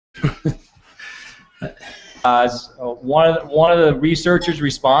One of the researchers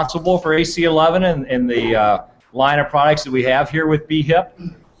responsible for AC11 and the line of products that we have here with bHIP,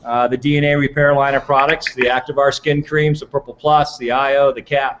 the DNA repair line of products, the Activar skin creams, the Purple Plus, the IO, the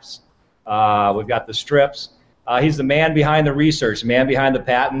caps. We've got the strips. He's the man behind the research, the man behind the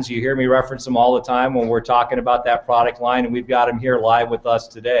patents. You hear me reference him all the time when we're talking about that product line, and we've got him here live with us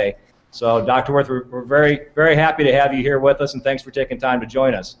today. So, Dr. Worth, we're very, very happy to have you here with us, and thanks for taking time to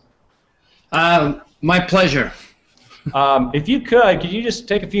join us. My pleasure. If you could you just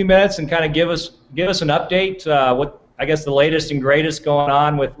take a few minutes and kind of give us an update, what I guess the latest and greatest going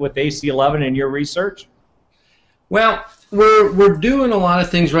on with AC11 and your research? Well, we're doing a lot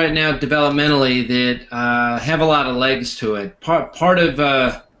of things right now developmentally that have a lot of legs to it. Part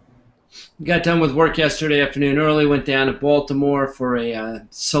of got done with work yesterday afternoon early, went down to Baltimore for a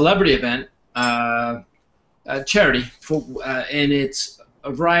celebrity event, a charity, and it's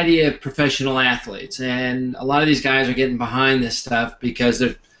a variety of professional athletes, and a lot of these guys are getting behind this stuff because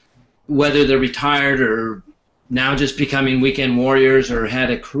whether they're retired or now just becoming weekend warriors or had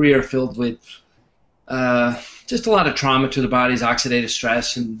a career filled with just a lot of trauma to the body's oxidative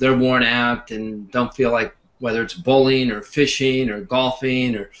stress, and they're worn out and don't feel like, whether it's bowling or fishing or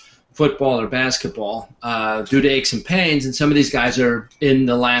golfing or football or basketball, due to aches and pains, and some of these guys are in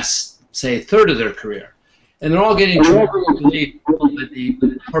the last, say, third of their career. And they're all getting the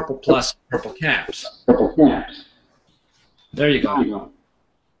Purple Plus, Purple Caps. There you go.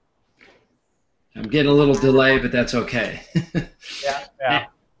 I'm getting a little delay, but that's okay.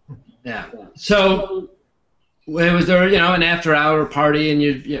 Yeah. So it was there, an after-hour party,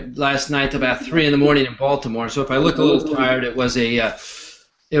 and last night about 3 in the morning in Baltimore. So if I look a little tired, it was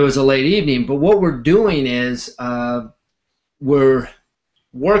a late evening. But what we're doing is we're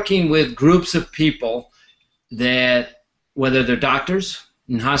working with groups of people that, whether they're doctors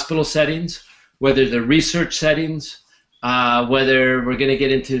in hospital settings, whether they're research settings, whether we're going to get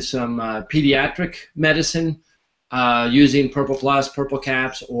into some pediatric medicine using Purple Plus, Purple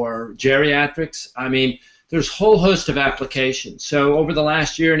Caps, or geriatrics. I mean, there's a whole host of applications. So over the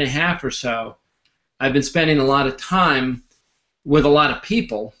last year and a half or so, I've been spending a lot of time with a lot of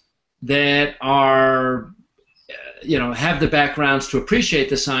people that are, have the backgrounds to appreciate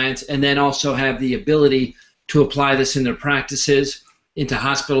the science, and then also have the ability to apply this in their practices, into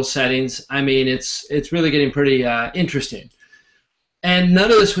hospital settings. I mean, it's really getting pretty interesting. And none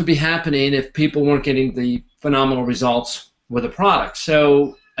of this would be happening if people weren't getting the phenomenal results with the product.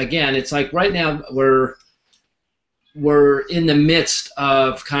 So again, it's like right now we're in the midst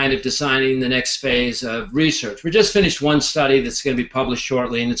of kind of designing the next phase of research. We just finished one study that's going to be published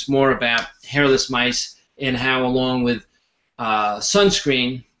shortly, and it's more about hairless mice and how, along with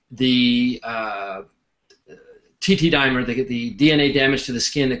sunscreen, the TT dimer, the DNA damage to the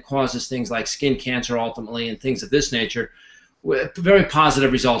skin that causes things like skin cancer ultimately and things of this nature, with very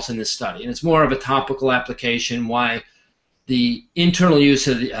positive results in this study. And it's more of a topical application, why the internal use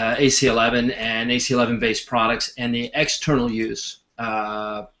of the AC11 and AC11-based products and the external use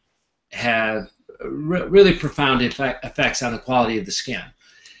have really profound effects on the quality of the skin.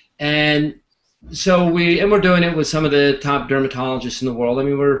 And so we're doing it with some of the top dermatologists in the world. I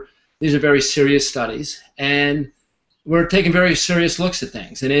mean, these are very serious studies, and we're taking very serious looks at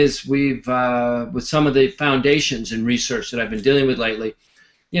things. And we've with some of the foundations in research that I've been dealing with lately,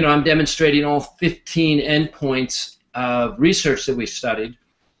 I'm demonstrating all 15 endpoints of research that we've studied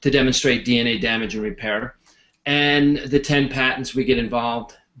to demonstrate DNA damage and repair, and the 10 patents we get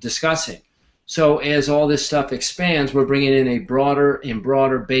involved discussing. So as all this stuff expands, we're bringing in a broader and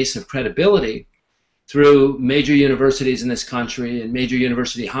broader base of credibility through major universities in this country and major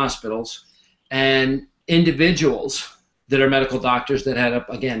university hospitals and individuals that are medical doctors that had,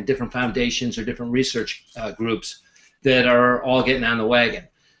 again, different foundations or different research groups that are all getting on the wagon.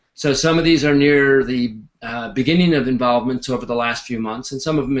 So some of these are near the beginning of involvements over the last few months, and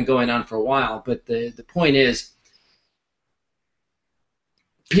some of them have been going on for a while. But the point is,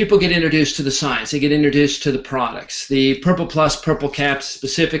 people get introduced to the science. They get introduced to the products. The Purple Plus, Purple Caps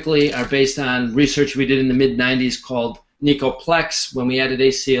specifically are based on research we did in the mid-90s called Nicoplex. When we added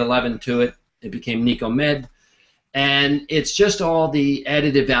AC11 to it, it became Nicomed. And it's just all the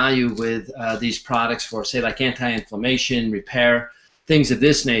additive value with these products for, say, like anti-inflammation, repair, things of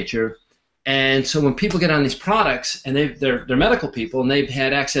this nature. And so when people get on these products, and they're medical people, and they've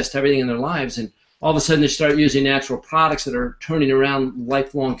had access to everything in their lives, and all of a sudden they start using natural products that are turning around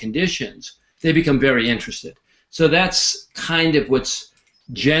lifelong conditions, they become very interested. So that's kind of what's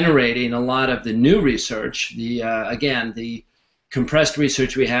generating a lot of the new research. Again, the compressed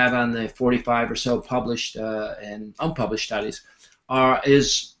research we have on the 45 or so published and unpublished studies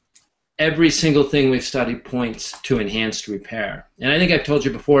is every single thing we've studied points to enhanced repair. And I think I've told you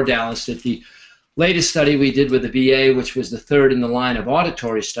before, Dallas, that the latest study we did with the VA, which was the third in the line of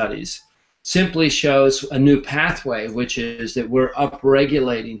auditory studies, simply shows a new pathway, which is that we're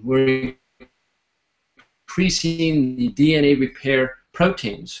upregulating, we're increasing the DNA repair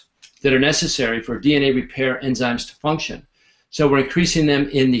proteins that are necessary for DNA repair enzymes to function. So we're increasing them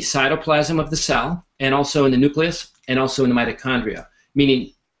in the cytoplasm of the cell, and also in the nucleus, and also in the mitochondria,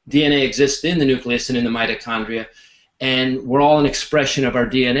 meaning DNA exists in the nucleus and in the mitochondria, and we're all an expression of our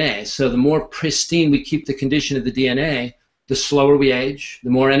DNA. So the more pristine we keep the condition of the DNA, the slower we age, the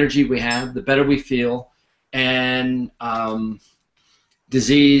more energy we have, the better we feel, and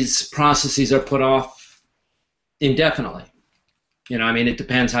disease processes are put off indefinitely. You know, I mean, it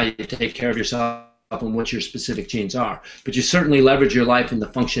depends how you take care of yourself and what your specific genes are. But you certainly leverage your life and the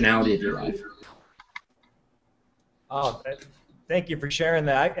functionality of your life. Oh, thank you for sharing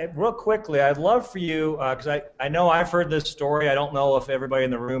that. Real quickly, I'd love for you, because I know I've heard this story. I don't know if everybody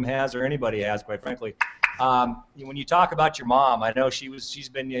in the room has or anybody has, quite frankly. When you talk about your mom, I know she's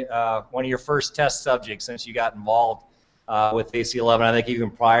been one of your first test subjects since you got involved with AC11. I think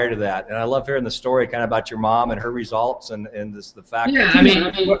even prior to that. And I love hearing the story kind of about your mom and her results and the fact. Yeah, I mean,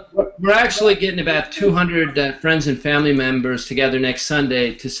 we're actually getting about 200 friends and family members together next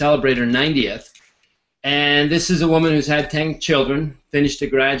Sunday to celebrate her 90th. And this is a woman who's had 10 children, finished a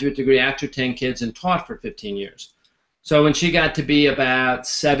graduate degree after 10 kids, and taught for 15 years. So when she got to be about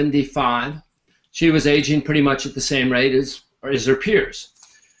 75, she was aging pretty much at the same rate as her peers.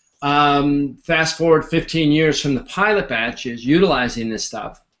 Fast forward 15 years from the pilot batch, is utilizing this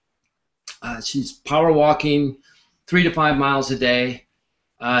stuff. She's power walking 3 to 5 miles a day,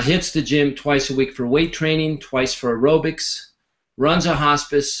 hits the gym twice a week for weight training, twice for aerobics, runs a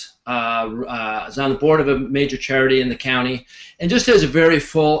hospice, is on the board of a major charity in the county, and just has a very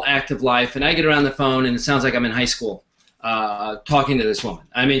full, active life. And I get around the phone, and it sounds like I'm in high school talking to this woman.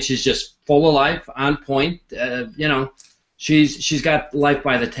 I mean, she's just full of life, on point. You know, she's got life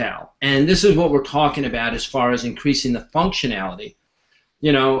by the tail. And this is what we're talking about as far as increasing the functionality.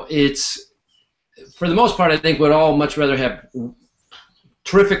 You know, it's, for the most part, I think we'd all much rather have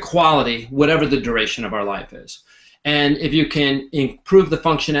terrific quality, whatever the duration of our life is. And if you can improve the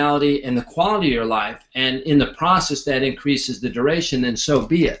functionality and the quality of your life, and in the process that increases the duration, then so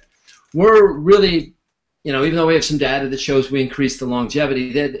be it. We're really, you know, even though we have some data that shows we increase the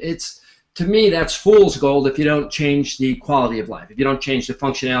longevity, that it's, to me, that's fool's gold if you don't change the quality of life, if you don't change the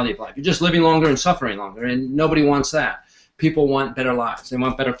functionality of life. You're just living longer and suffering longer, and nobody wants that. People want better lives. They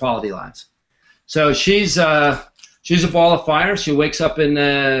want better quality lives. So she's a ball of fire. She wakes up and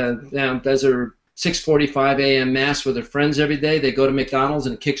does her 6:45 a.m. mass with her friends every day. They go to McDonald's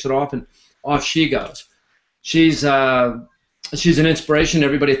and kicks it off, and off she goes. She's an inspiration to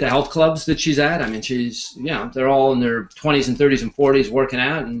everybody at the health clubs that she's at. I mean, she's, you know, they're all in their 20s and 30s and 40s working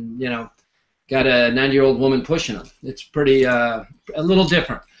out, and, you know, got a 90-year-old woman pushing them. It's pretty a little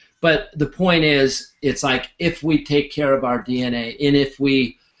different. But the point is, it's like, if we take care of our DNA, and if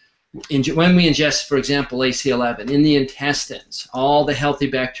we when we ingest, for example, AC11 in the intestines, all the healthy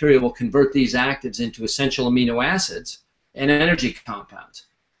bacteria will convert these actives into essential amino acids and energy compounds.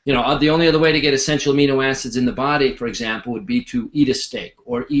 You know, the only other way to get essential amino acids in the body, for example, would be to eat a steak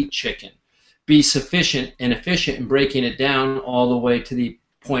or eat chicken. Be sufficient and efficient in breaking it down all the way to the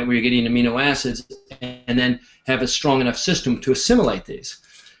point where you're getting amino acids, and then have a strong enough system to assimilate these.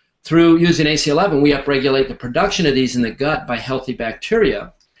 Through using AC11, we upregulate the production of these in the gut by healthy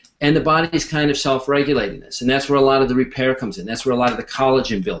bacteria. And the body's kind of self-regulating this, and that's where a lot of the repair comes in. That's where a lot of the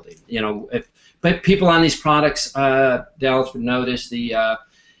collagen building. You know, but people on these products, Dallas would notice the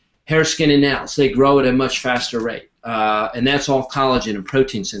hair, skin, and nails. They grow at a much faster rate, and that's all collagen and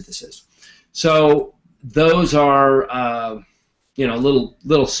protein synthesis. So those are, you know,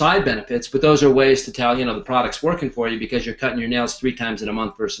 little side benefits, but those are ways to tell, you know, the product's working for you because you're cutting your nails 3 times in a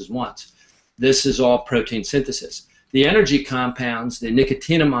month versus once. This is all protein synthesis. The energy compounds, the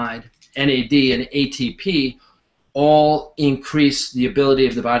nicotinamide, NAD, and ATP, all increase the ability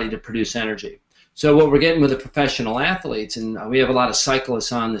of the body to produce energy. So what we're getting with the professional athletes, and we have a lot of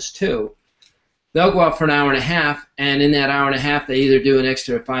cyclists on this too, they'll go out for an hour and a half, and in that hour and a half they either do an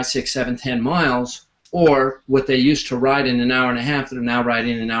extra 5, 6, 7, 10 miles, or what they used to ride in an hour and a half, they're now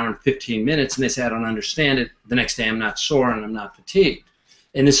riding in an hour and 15 minutes, and they say, I don't understand it. The next day I'm not sore and I'm not fatigued.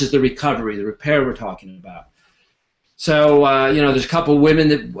 And this is the recovery, the repair we're talking about. So, you know, there's a couple of women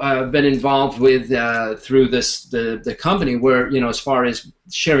that have been involved with through the company where, you know, as far as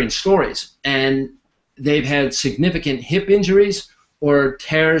sharing stories, and they've had significant hip injuries or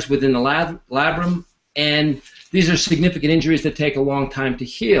tears within the labrum, and these are significant injuries that take a long time to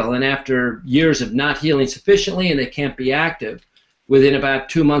heal. And after years of not healing sufficiently and they can't be active, within about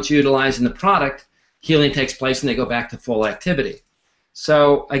 2 months utilizing the product, healing takes place and they go back to full activity.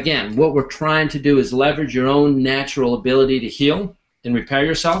 So again, what we're trying to do is leverage your own natural ability to heal and repair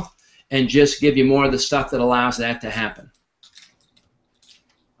yourself and just give you more of the stuff that allows that to happen.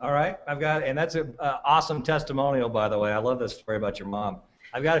 All right, and that's an awesome testimonial, by the way. I love this story about your mom.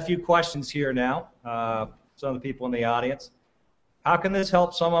 I've got a few questions here now, some of the people in the audience. How can this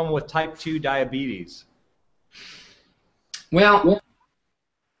help someone with type 2 diabetes? Well,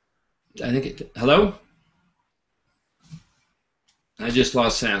 I think hello? I just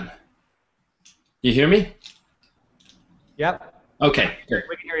lost sound. You hear me? Yep. Okay, good.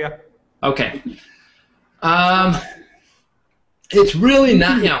 We can hear you. Okay. It's really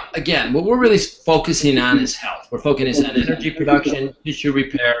not, again, what we're really focusing on is health. We're focusing on energy production, tissue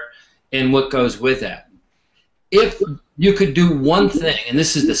repair, and what goes with that. If you could do one thing, and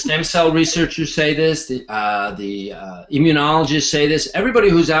this is the stem cell researchers say this, the immunologists say this, everybody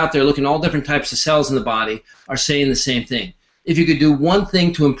who's out there looking at all different types of cells in the body are saying the same thing. If you could do one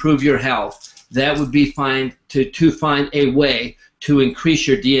thing to improve your health, that would be to find a way to increase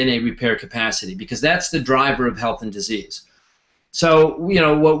your DNA repair capacity, because that's the driver of health and disease. So,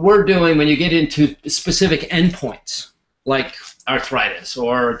 what we're doing when you get into specific endpoints, like arthritis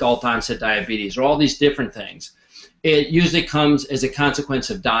or adult onset diabetes or all these different things, it usually comes as a consequence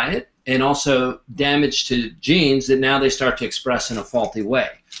of diet and also damage to genes that now they start to express in a faulty way,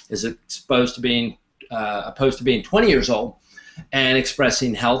 as opposed to being 20 years old and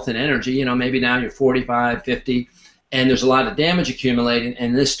expressing health and energy. Maybe now you're 45, 50, and there's a lot of damage accumulating,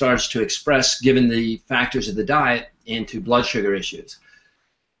 and this starts to express, given the factors of the diet, into blood sugar issues.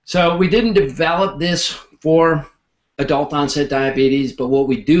 So we didn't develop this for adult onset diabetes, but what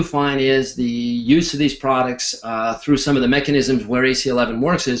we do find is the use of these products through some of the mechanisms where AC11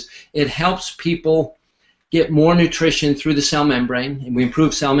 works is it helps people get more nutrition through the cell membrane, and we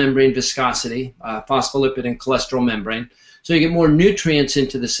improve cell membrane viscosity, phospholipid and cholesterol membrane. So you get more nutrients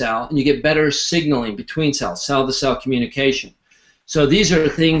into the cell, and you get better signaling between cells, cell-to-cell communication. So these are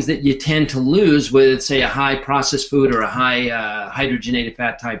things that you tend to lose with, say, a high processed food or a high hydrogenated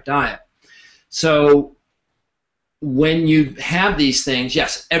fat type diet. So when you have these things,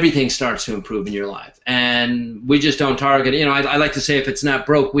 yes, everything starts to improve in your life. And we just don't target it. I like to say, if it's not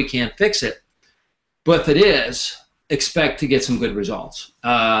broke, we can't fix it. But if it is, expect to get some good results.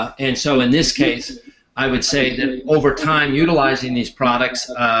 And so in this case, I would say that over time, utilizing these products,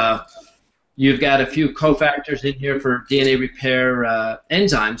 you've got a few cofactors in here for DNA repair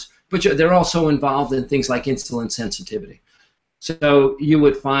enzymes, but they're also involved in things like insulin sensitivity. So you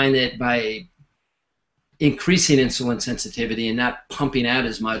would find that by increasing insulin sensitivity and not pumping out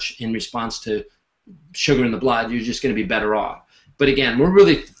as much in response to sugar in the blood, you're just going to be better off. But again, we're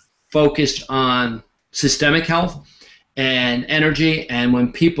really focused on systemic health and energy, and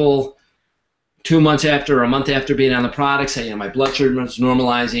when people 2 months after or a month after being on the product say, my blood sugar is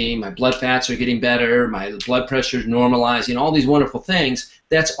normalizing, my blood fats are getting better, my blood pressure is normalizing, all these wonderful things,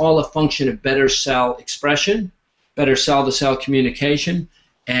 that's all a function of better cell expression, better cell-to-cell communication,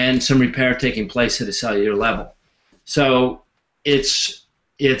 and some repair taking place at a cellular level. So it's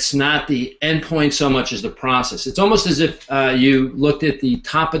not the endpoint so much as the process. It's almost as if you looked at the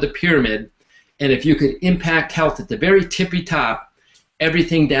top of the pyramid, and if you could impact health at the very tippy top,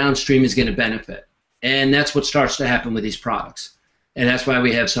 everything downstream is going to benefit. And that's what starts to happen with these products. And that's why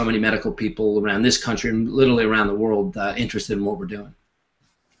we have so many medical people around this country and literally around the world interested in what we're doing.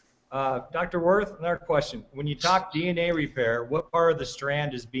 Dr. Worth, another question. When you talk DNA repair, what part of the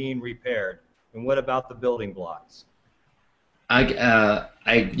strand is being repaired? And what about the building blocks?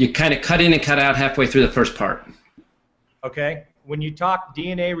 You kind of cut in and cut out halfway through the first part. Okay. When you talk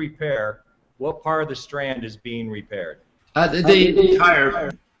DNA repair, what part of the strand is being repaired? The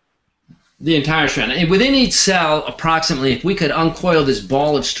entire strand. And within each cell, approximately, if we could uncoil this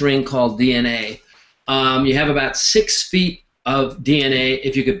ball of string called DNA, you have about 6 feet of DNA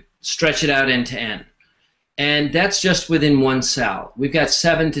if you could stretch it out end to end. And that's just within one cell. We've got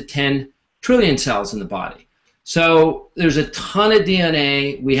 7 to 10 trillion cells in the body. So there's a ton of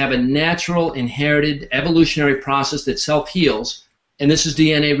DNA. We have a natural, inherited, evolutionary process that self-heals, and this is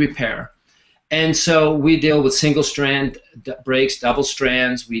DNA repair. And so we deal with single-strand breaks, double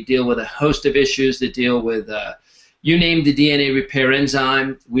strands. We deal with a host of issues that deal with, you name the DNA repair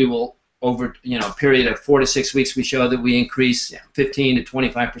enzyme. We will, over a period of 4 to 6 weeks, we show that we increase 15 to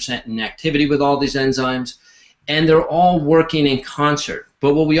 25% in activity with all these enzymes. And they're all working in concert.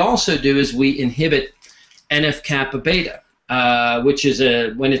 But what we also do is we inhibit NF-kappa beta. which is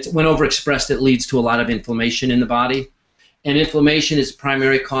when overexpressed, it leads to a lot of inflammation in the body. And inflammation is the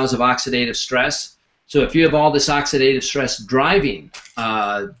primary cause of oxidative stress. So if you have all this oxidative stress driving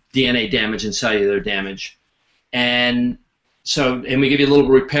DNA damage and cellular damage, and we give you a little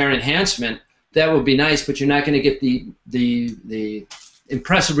repair enhancement, that would be nice, but you're not going to get the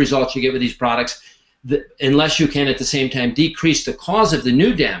impressive results you get with these products unless you can at the same time decrease the cause of the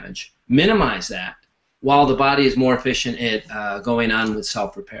new damage, minimize that, while the body is more efficient at going on with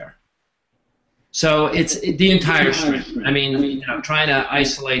self-repair. So it's the entire strength. I mean, trying to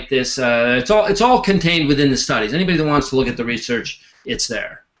isolate this, it's all contained within the studies. Anybody that wants to look at the research, it's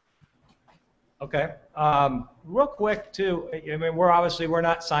there. Okay. Real quick too. I mean, we're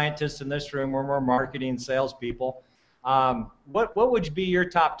not scientists in this room. We're more marketing salespeople. What would be your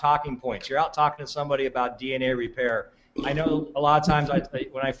top talking points? You're out talking to somebody about DNA repair. I know a lot of times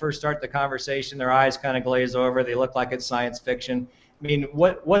when I first start the conversation, their eyes kind of glaze over. They look like it's science fiction. I mean,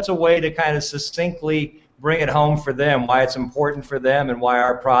 what's a way to kind of succinctly bring it home for them, why it's important for them, and why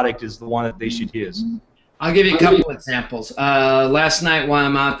our product is the one that they should use? I'll give you a couple examples. Last night while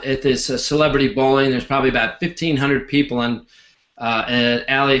I'm out at this celebrity bowling, there's probably about 1,500 people on an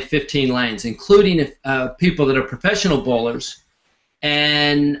alley, 15 lanes, including people that are professional bowlers,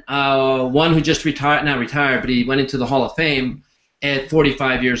 and one who just not retired, but he went into the Hall of Fame at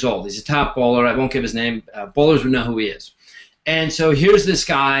 45 years old. He's a top bowler. I won't give his name. Bowlers will know who he is. And so here's this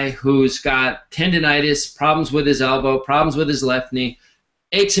guy who's got tendinitis, problems with his elbow, problems with his left knee,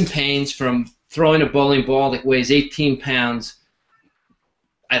 aches and pains from throwing a bowling ball that weighs 18 pounds,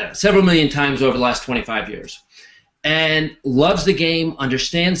 I don't know, several million times over the last 25 years. And loves the game,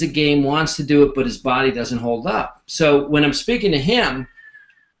 understands the game, wants to do it, but his body doesn't hold up. So when I'm speaking to him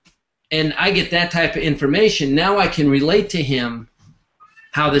and I get that type of information, now I can relate to him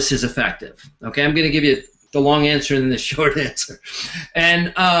how this is effective. Okay, I'm going to give you the long answer and the short answer.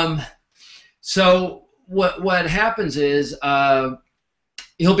 And so what happens is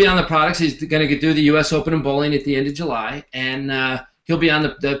he'll be on the products. He's going to do the U.S. Open in bowling at the end of July, and he'll be on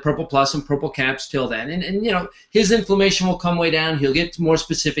the Purple Plus and Purple Caps till then. And his inflammation will come way down. He'll get more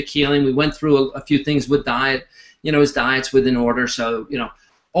specific healing. We went through a few things with diet. His diet's within order. So,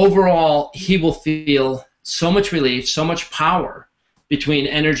 overall, he will feel so much relief, so much power between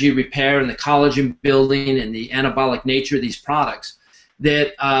energy repair and the collagen building and the anabolic nature of these products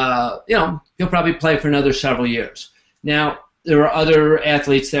that, he'll probably play for another several years. Now, there are other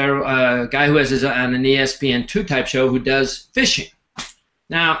athletes there, a guy who has on an ESPN2 type show who does fishing.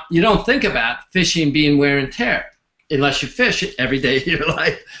 Now, you don't think about fishing being wear and tear unless you fish every day of your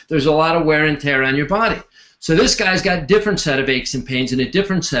life. There's a lot of wear and tear on your body. So this guy's got a different set of aches and pains and a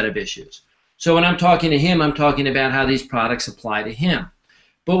different set of issues. So when I'm talking to him, I'm talking about how these products apply to him.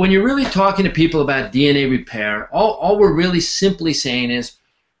 But when you're really talking to people about DNA repair, all we're really simply saying is,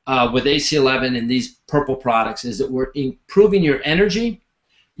 with AC11 and these purple products, is that we're improving your energy,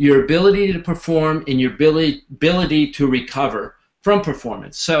 your ability to perform, and your ability to recover from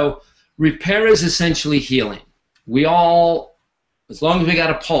performance. So repair is essentially healing. We all, as long as we got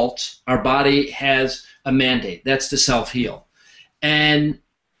a pulse, our body has a mandate. That's to self-heal. And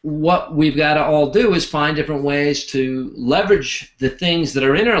what we've got to all do is find different ways to leverage the things that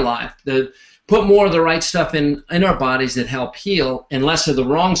are in our life, put more of the right stuff in our bodies that help heal, and less of the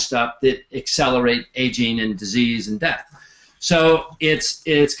wrong stuff that accelerate aging and disease and death. So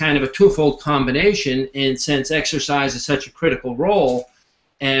it's kind of a twofold combination, and since exercise is such a critical role,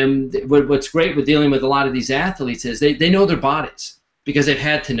 and what's great with dealing with a lot of these athletes is they know their bodies because they've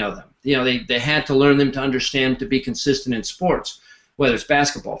had to know them. They had to learn them to understand, to be consistent in sports, whether it's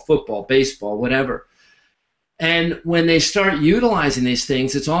basketball, football, baseball, whatever. And when they start utilizing these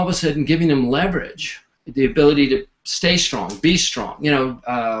things, it's all of a sudden giving them leverage, the ability to stay strong, be strong.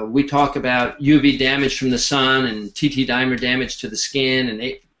 We talk about UV damage from the sun and TT dimer damage to the skin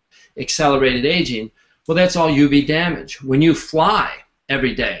and accelerated aging. Well, that's all UV damage. When you fly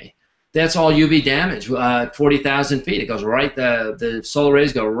every day, that's all UV damage. 40,000 feet, it goes right. The solar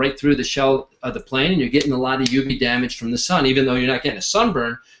rays go right through the shell of the plane, and you're getting a lot of UV damage from the sun. Even though you're not getting a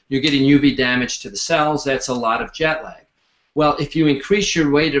sunburn, you're getting UV damage to the cells. That's a lot of jet lag. Well, if you increase your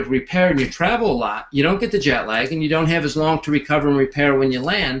rate of repair and you travel a lot, you don't get the jet lag, and you don't have as long to recover and repair when you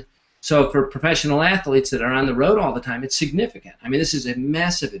land. So for professional athletes that are on the road all the time, it's significant. I mean, this is a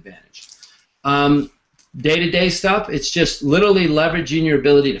massive advantage. Day-to-day stuff, it's just literally leveraging your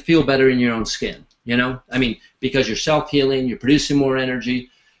ability to feel better in your own skin, because you're self-healing, you're producing more energy,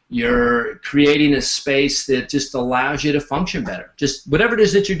 you're creating a space that just allows you to function better. Just whatever it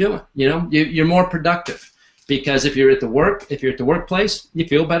is that you're doing, you're more productive. Because if you're at the workplace, you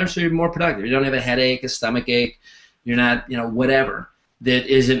feel better, so you're more productive. You don't have a headache, a stomach ache, you're not, whatever, that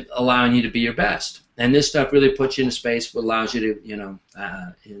isn't allowing you to be your best. And this stuff really puts you in a space that allows you to,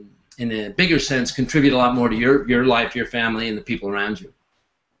 in a bigger sense, contribute a lot more to your life, your family, and the people around you.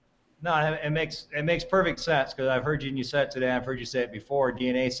 No, it makes perfect sense, because I've heard you, and you said it today, I've heard you say it before,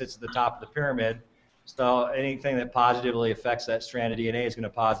 DNA sits at the top of the pyramid. So anything that positively affects that strand of DNA is going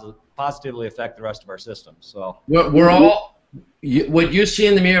to positively affect the rest of our system. So we're all, what you see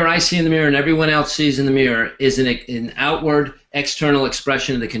in the mirror, I see in the mirror, and everyone else sees in the mirror is an outward, external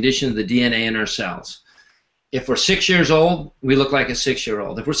expression of the condition of the DNA in our cells. If we're 6 years old, we look like a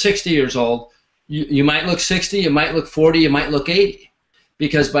 6-year-old. If we're 60 years old, you might look 60, you might look 40, you might look 80.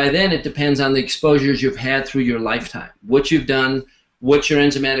 Because by then it depends on the exposures you've had through your lifetime, what you've done, what your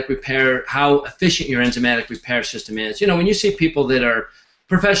enzymatic repair, how efficient your enzymatic repair system is. When you see people that are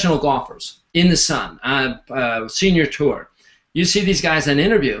professional golfers in the sun, senior tour, you see these guys on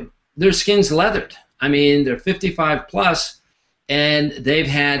interview, their skin's leathered. I mean, they're 55 plus, and they've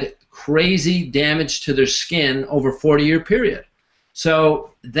had crazy damage to their skin over a 40-year period.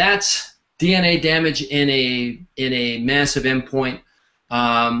 So that's DNA damage in a massive endpoint.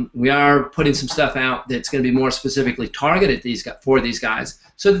 We are putting some stuff out that's going to be more specifically targeted for these guys,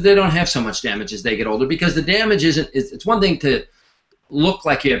 so that they don't have so much damage as they get older. Because the damage it's one thing to look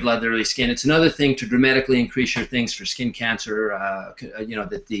like you have leathery skin. It's another thing to dramatically increase your things for skin cancer.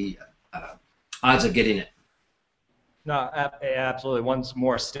 That the odds of getting it. No, absolutely. One's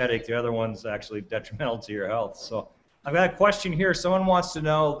more aesthetic. The other one's actually detrimental to your health. So I've got a question here. Someone wants to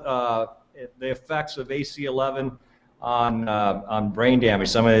know the effects of AC11 on brain damage.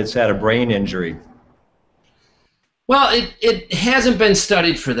 Somebody that's had a brain injury. Well, it hasn't been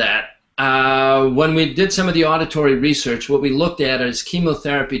studied for that. When we did some of the auditory research, what we looked at is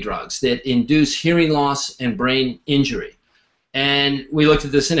chemotherapy drugs that induce hearing loss and brain injury. And we looked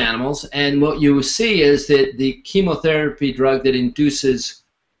at this in animals, and what you see is that the chemotherapy drug that induces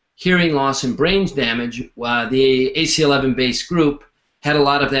hearing loss and brain damage, the AC11-based group had a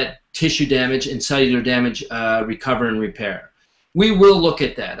lot of that tissue damage and cellular damage recover and repair. We will look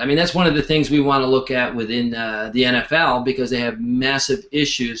at that. I mean, that's one of the things we want to look at within the NFL, because they have massive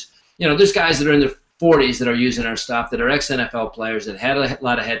issues. There's guys that are in their 40s that are using our stuff, that are ex-NFL players that had a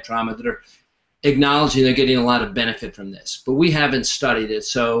lot of head trauma, that are acknowledging they're getting a lot of benefit from this. But we haven't studied it.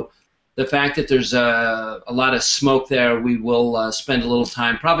 So the fact that there's a lot of smoke there, we will spend a little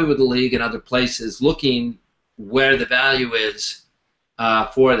time, probably with the league and other places, looking where the value is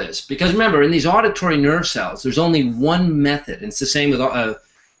for this. Because remember, in these auditory nerve cells, there's only one method. And it's the same with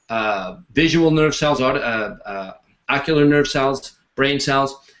visual nerve cells, ocular nerve cells, brain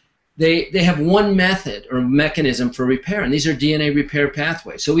cells. They have one method or mechanism for repair, and these are DNA repair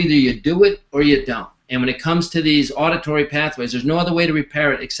pathways. So either you do it or you don't. And when it comes to these auditory pathways, there's no other way to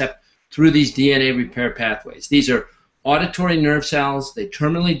repair it except through these DNA repair pathways. These are auditory nerve cells. They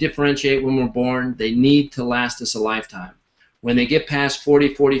terminally differentiate when we're born. They need to last us a lifetime. When they get past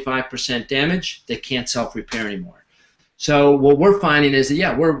 40–45% damage, they can't self-repair anymore. So what we're finding is that,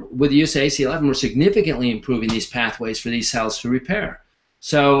 yeah, with the use of AC11, we're significantly improving these pathways for these cells to repair.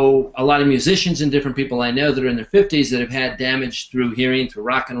 So a lot of musicians and different people I know that are in their 50s that have had damage through hearing, through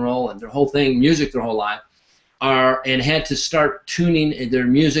rock and roll, and their whole thing, music their whole life, and had to start tuning their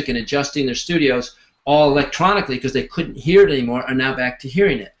music and adjusting their studios all electronically because they couldn't hear it anymore, are now back to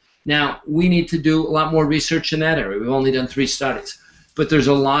hearing it. Now, we need to do a lot more research in that area. We've only done 3 studies. But there's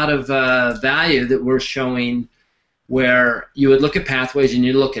a lot of value that we're showing where you would look at pathways and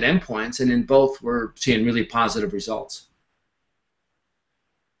you look at endpoints, and in both we're seeing really positive results.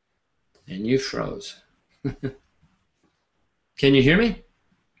 And you froze. Can you hear me?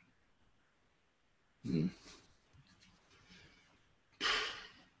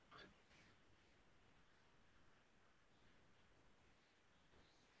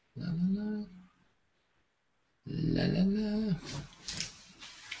 La la la. La la la.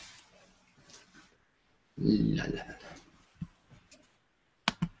 La la la.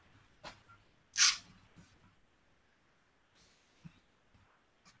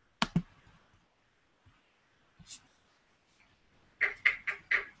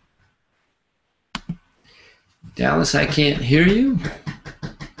 Dallas, I can't hear you.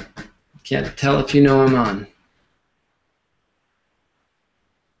 Can't tell if you know I'm on.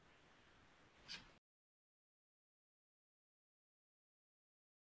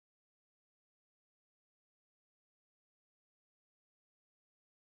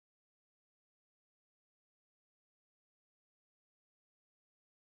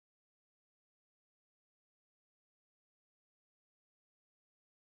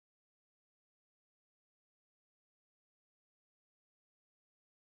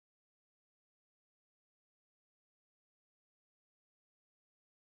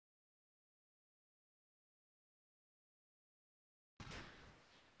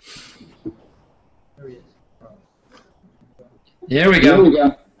 Here we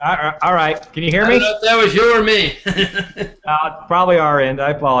go. All right. Can you hear I me? don't know if that was you or me. Probably our end.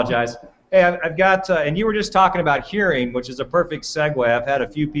 I apologize. Hey, I've got, and you were just talking about hearing, which is a perfect segue. I've had a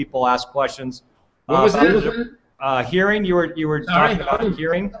few people ask questions. What was that? Hearing. You were talking about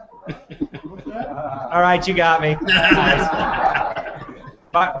hearing. All right, you got me. Nice.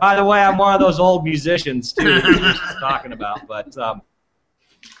 By the way, I'm one of those old musicians too that you were just talking about. But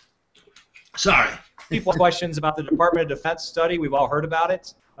sorry. People have questions about the Department of Defense study. We've all heard about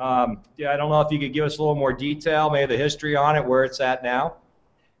it. Yeah, I don't know if you could give us a little more detail, maybe the history on it, where it's at now.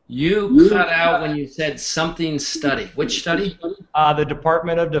 You cut out when you said something study. Which study? The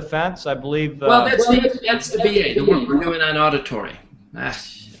Department of Defense, I believe. Well, that's the VA, the work we're doing on auditory.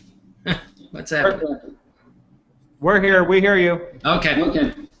 What's happening? We're here. We hear you.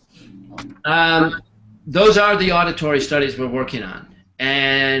 Okay. Those are the auditory studies we're working on.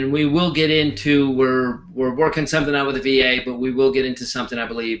 And we will get into, we're working something out with the VA, but we will get into something, I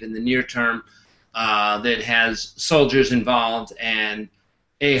believe, in the near term that has soldiers involved and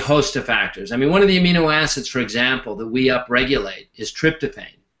a host of factors. I mean, one of the amino acids, for example, that we upregulate is tryptophan.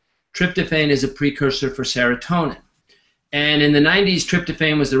 Tryptophan is a precursor for serotonin. And in the 90s,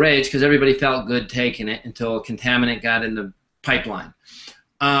 tryptophan was the rage because everybody felt good taking it until a contaminant got in the pipeline.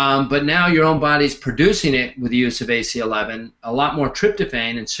 But now your own body's producing it with the use of AC11, a lot more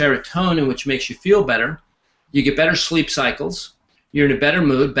tryptophan and serotonin, which makes you feel better. You get better sleep cycles. You're in a better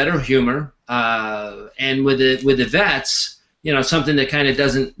mood, better humor. And with the vets, you know, something that kind of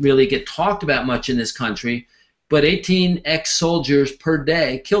doesn't really get talked about much in this country, but 18 ex-soldiers per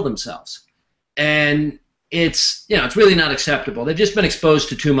day kill themselves. And it's really not acceptable. They've just been exposed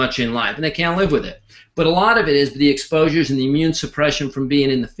to too much in life, and they can't live with it. But a lot of it is the exposures and the immune suppression from being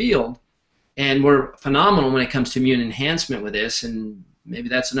in the field, and we're phenomenal when it comes to immune enhancement with this, and maybe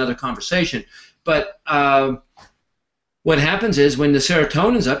that's another conversation. But what happens is when the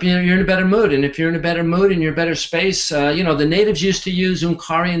serotonin's up, you're in a better mood, and if you're in a better mood and you're in a better space, the natives used to use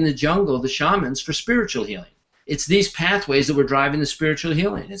Unkari in the jungle, the shamans, for spiritual healing. It's these pathways that were driving the spiritual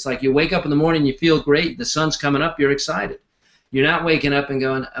healing. It's like you wake up in the morning, you feel great, the sun's coming up, you're excited. You're not waking up and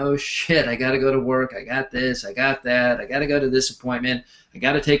going, oh shit, I got to go to work, I got this, I got that, I got to go to this appointment, I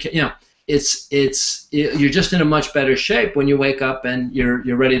got to take care. You're just in a much better shape when you wake up and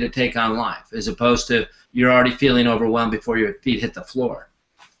you're ready to take on life, as opposed to you're already feeling overwhelmed before your feet hit the floor.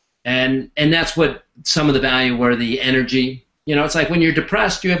 And that's what some of the value where the energy. It's like when you're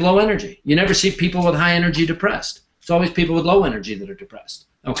depressed, you have low energy. You never see people with high energy depressed. It's always people with low energy that are depressed,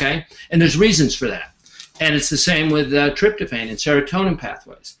 okay? And there's reasons for that. And it's the same with tryptophan and serotonin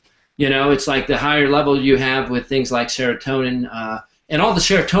pathways. It's like the higher level you have with things like serotonin, and all the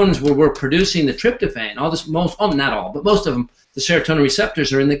serotonins where we're producing the tryptophan, not all, but most of them, the serotonin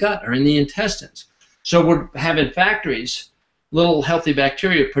receptors are in the gut, are in the intestines. So we're having factories, little healthy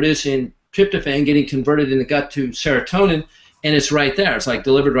bacteria producing tryptophan, getting converted in the gut to serotonin, and it's right there. It's like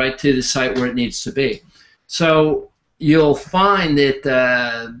delivered right to the site where it needs to be. So you'll find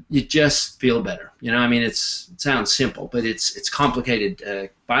that you just feel better. It sounds simple, but it's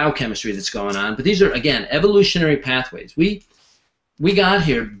complicated biochemistry that's going on. But these are, again, evolutionary pathways. We got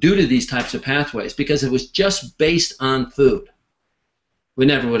here due to these types of pathways because it was just based on food. We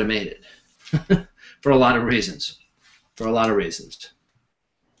never would have made it for a lot of reasons.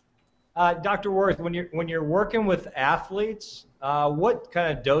 Dr. Worth, when you're working with athletes, what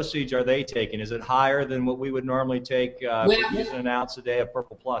kind of dosage are they taking? Is it higher than what we would normally take using an ounce a day of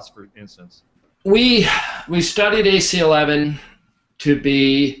Purple Plus, for instance? We studied AC11 to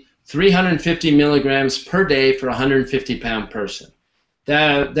be 350 milligrams per day for a 150-pound person.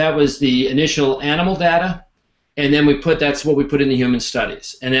 That was the initial animal data, and then that's what we put in the human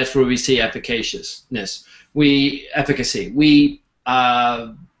studies, and that's where we see efficacy. We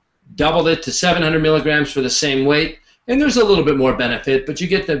doubled it to 700 milligrams for the same weight, and there's a little bit more benefit, but you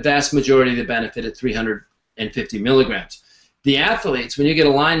get the vast majority of the benefit at 350 milligrams. The athletes, when you get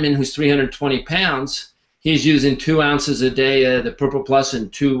a lineman who's 320 pounds, he's using 2 ounces a day of the Purple Plus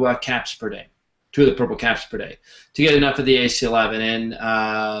and 2 caps per day, 2 of the Purple caps per day, to get enough of the AC11. And,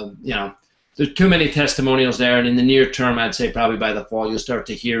 there's too many testimonials there, and in the near term, I'd say probably by the fall, you'll start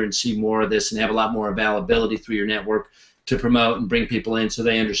to hear and see more of this and have a lot more availability through your network to promote and bring people in so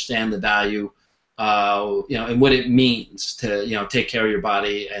they understand the value, and what it means to, take care of your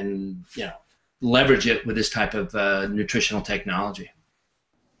body and, leverage it with this type of nutritional technology.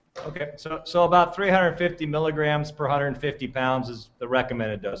 Okay, so about 350 milligrams per 150 pounds is the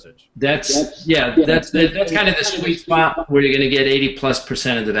recommended dosage. That's kind of the sweet spot where you're going to get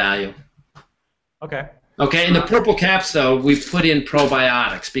 80+% of the value. Okay. Okay, in the purple caps, though, we put in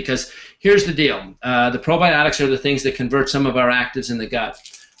probiotics because here's the deal. The probiotics are the things that convert some of our actives in the gut.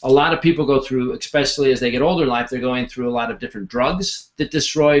 A lot of people go through, especially as they get older in life, they're going through a lot of different drugs that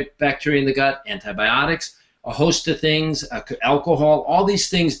destroy bacteria in the gut, antibiotics, a host of things, alcohol. All these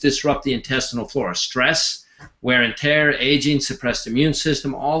things disrupt the intestinal flora. Stress, wear and tear, aging, suppressed immune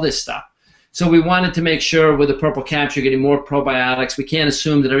system, all this stuff. So we wanted to make sure with the purple caps you're getting more probiotics. We can't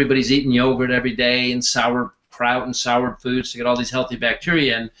assume that everybody's eating yogurt every day and sauerkraut and soured foods to get all these healthy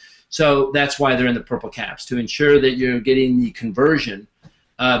bacteria in. So that's why they're in the purple caps, to ensure that you're getting the conversion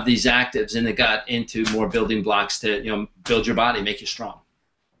of these actives in the gut into more building blocks to build your body, make you strong.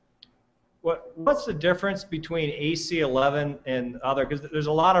 What's the difference between AC11 and other? Because there's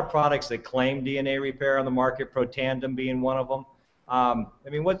a lot of products that claim DNA repair on the market, Protandim being one of them. I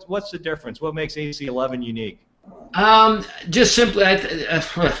mean, what's the difference? What makes AC11 unique? Just simply,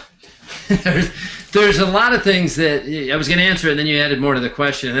 there's a lot of things that I was going to answer, and then you added more to the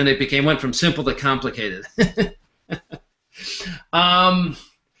question, and then it went from simple to complicated.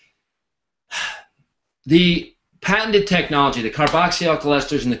 The patented technology, the carboxyalkyl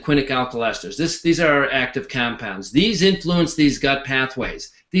esters and the quinic alkyl esters, these are active compounds. These influence these gut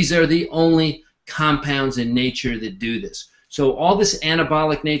pathways. These are the only compounds in nature that do this. So all this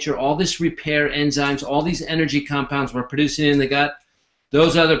anabolic nature, all this repair enzymes, all these energy compounds we're producing in the gut,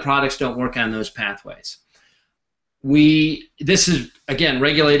 those other products don't work on those pathways. This is, again,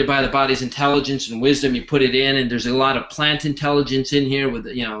 regulated by the body's intelligence and wisdom. You put it in, and there's a lot of plant intelligence in here with,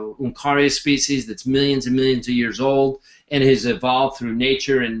 Uncaria species that's millions and millions of years old and has evolved through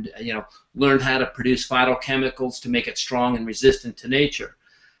nature and, learned how to produce phytochemicals to make it strong and resistant to nature.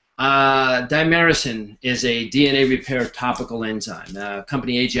 Dimericin is a DNA repair topical enzyme,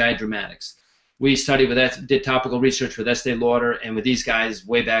 company AGI Dramatics. We studied did topical research with Estee Lauder and with these guys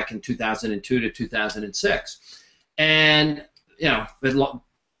way back in 2002 to 2006. And, it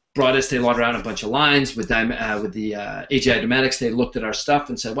brought Estee Lauder out a bunch of lines with the AGI Dramatics. They looked at our stuff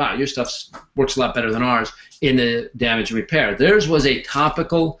and said, wow, your stuff works a lot better than ours in the damage and repair. Theirs was a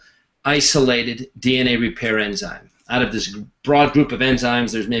topical, isolated DNA repair enzyme. Out of this broad group of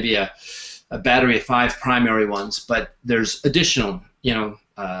enzymes, there's maybe a battery of 5 primary ones, but there's additional,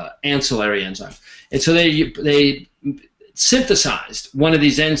 ancillary enzymes. And so they synthesized one of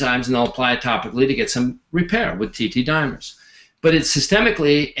these enzymes, and they'll apply it topically to get some repair with TT dimers. But it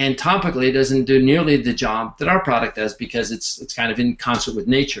systemically and topically doesn't do nearly the job that our product does because it's kind of in concert with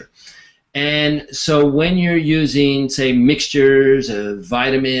nature. And so when you're using, say, mixtures of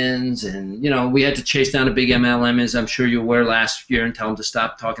vitamins, and, we had to chase down a big MLM, as I'm sure you're aware, last year and tell them to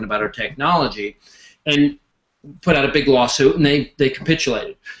stop talking about our technology, and put out a big lawsuit, and they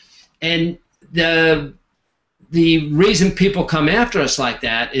capitulated. And the reason people come after us like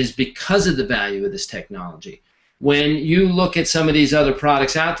that is because of the value of this technology. When you look at some of these other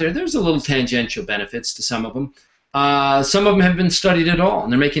products out there, there's a little tangential benefits to some of them. Some of them have been studied at all,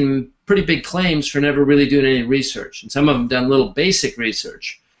 and they're making pretty big claims for never really doing any research. And some of them done little basic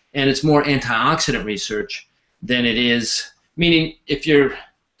research, and it's more antioxidant research than it is, meaning if the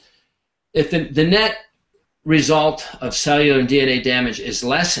net result of cellular and DNA damage is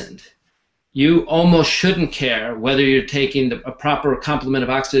lessened, you almost shouldn't care whether you're taking a proper complement of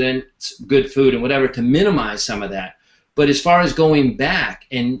oxidants, good food, and whatever to minimize some of that. But as far as going back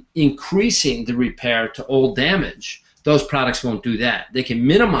and increasing the repair to old damage, those products won't do that. They can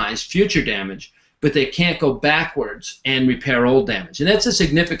minimize future damage, but they can't go backwards and repair old damage. And that's a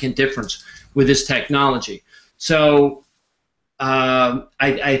significant difference with this technology. So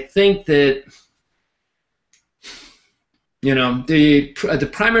I think that, the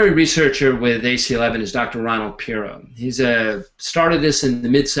primary researcher with AC11 is Dr. Ronald Pirro. He's started this in the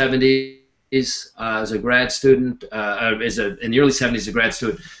mid-'70s. As a grad student, in the early 70s, a grad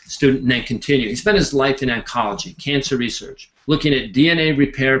student, and then continued. He spent his life in oncology, cancer research, looking at DNA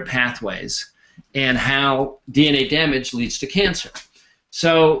repair pathways and how DNA damage leads to cancer.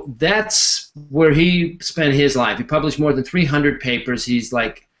 So that's where he spent his life. He published more than 300 papers. He's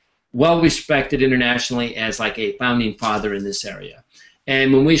well respected internationally as a founding father in this area.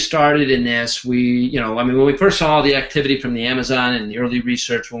 And when we started in this, when we first saw the activity from the Amazon and the early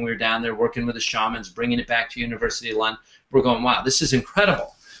research when we were down there working with the shamans, bringing it back to University of London, we're going, wow, this is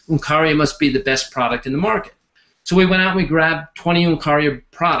incredible. Uncaria must be the best product in the market. So we went out and we grabbed 20 Uncaria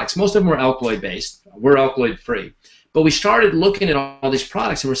products. Most of them were alkaloid-based. We're alkaloid-free. But we started looking at all these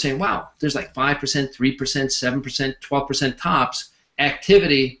products and we're saying, wow, there's 5%, 3%, 7%, 12% tops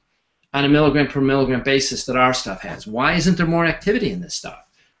activity on a milligram per milligram basis that our stuff has. Why isn't there more activity in this stuff?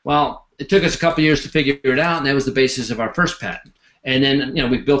 Well, it took us a couple years to figure it out, and that was the basis of our first patent. And then,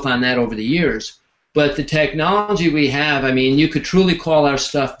 we've built on that over the years. But the technology we have, I mean, you could truly call our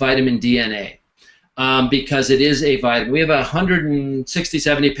stuff vitamin DNA. Because it is a vitamin. We have a 160,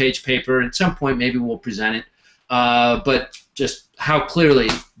 70 page paper. At some point, maybe we'll present it. But just how clearly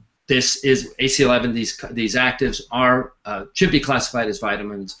this is AC11, these actives are should be classified as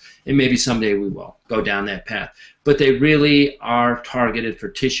vitamins, and maybe someday we will go down that path. But they really are targeted for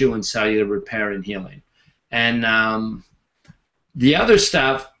tissue and cellular repair and healing. And the other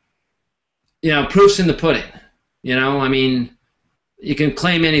stuff, you know, proof's in the pudding. You know, I mean, you can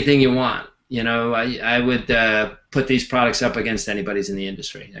claim anything you want. You know, I would put these products up against anybody's in the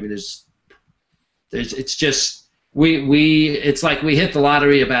industry. I mean, it's just it's like we hit the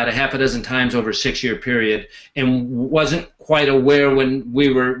lottery about a half a dozen times over a 6-year period, and wasn't quite aware when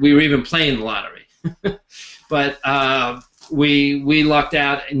we were even playing the lottery. But we lucked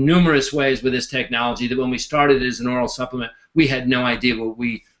out in numerous ways with this technology that when we started as an oral supplement, we had no idea what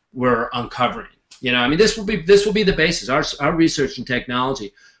we were uncovering. You know, I mean, this will be the basis. Our research and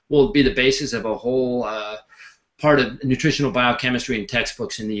technology will be the basis of a whole part of nutritional biochemistry and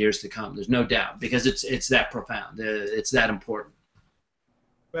textbooks in the years to come. There's no doubt, because it's that profound. It's that important.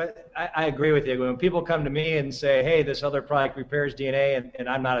 But I agree with you. When people come to me and say, hey, this other product repairs DNA, and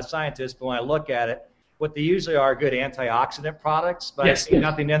I'm not a scientist, but when I look at it, what they usually are good antioxidant products, but Yes. I see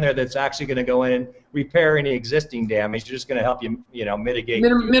nothing in there that's actually going to go in and repair any existing damage. It's just going to help you, you know, mitigate.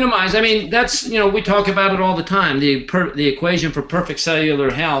 Minimize. I mean, that's, you know, we talk about it all the time. The equation for perfect cellular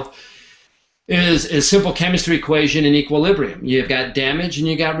health is a simple chemistry equation in equilibrium. You've got damage and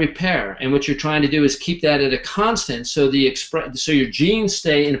you got repair, and what you're trying to do is keep that at a constant, so your genes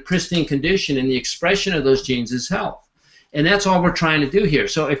stay in a pristine condition, and the expression of those genes is health. And that's all we're trying to do here.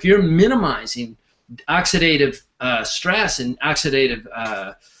 So if you're minimizing oxidative stress and oxidative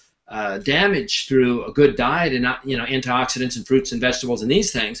damage through a good diet and, you know, antioxidants and fruits and vegetables and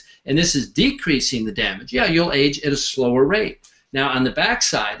these things, and this is decreasing the damage, yeah, you'll age at a slower rate. Now, on the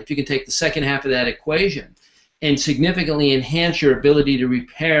backside, if you can take the second half of that equation and significantly enhance your ability to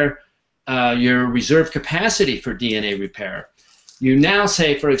repair your reserve capacity for DNA repair, you now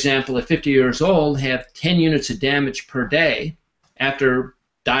say, for example, at 50 years old, have 10 units of damage per day. After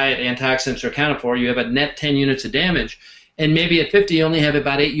diet antioxidants are accounted for, you have a net 10 units of damage, and maybe at 50 you only have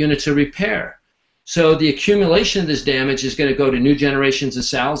about 8 units of repair. So the accumulation of this damage is going to go to new generations of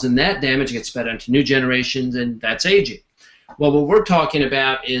cells, and that damage gets spread onto new generations, and that's aging. Well, what we're talking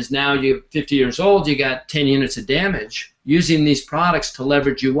about is now you're 50 years old, you got 10 units of damage, using these products to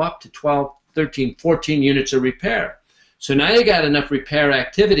leverage you up to 12, 13, 14 units of repair. So now you got enough repair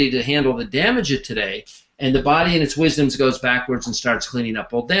activity to handle the damage of today, and the body in its wisdoms goes backwards and starts cleaning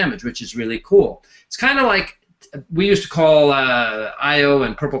up old damage, which is really cool. It's kind of like we used to call IO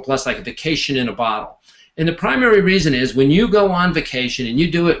and Purple Plus like a vacation in a bottle. And the primary reason is when you go on vacation and you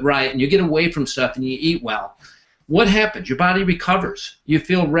do it right and you get away from stuff and you eat well, what happens? Your body recovers. You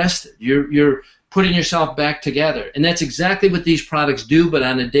feel rested. You're putting yourself back together. And that's exactly what these products do, but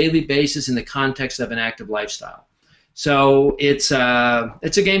on a daily basis in the context of an active lifestyle. So it's a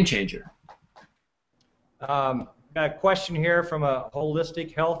game changer. Got a question here from a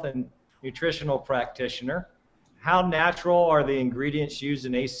holistic health and nutritional practitioner. How natural are the ingredients used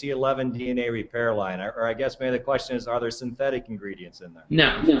in AC11 DNA repair line? Or I guess maybe the question is, are there synthetic ingredients in there?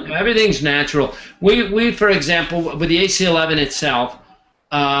 No, everything's natural. We, for example, with the AC11 itself,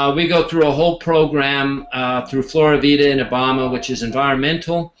 we go through a whole program through Flora Vida and Obama, which is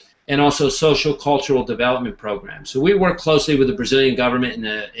environmental and also social cultural development programs. So we work closely with the Brazilian government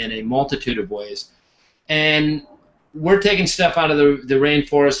in a multitude of ways. And we're taking stuff out of the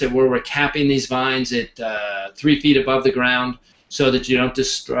rainforest where we're capping these vines at 3 feet above the ground so that you don't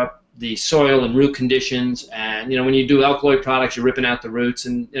disrupt the soil and root conditions. And, you know, when you do alkaloid products, you're ripping out the roots,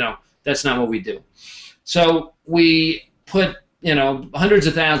 and, you know, that's not what we do. So we put, you know, hundreds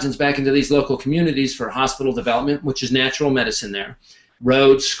of thousands back into these local communities for hospital development, which is natural medicine there,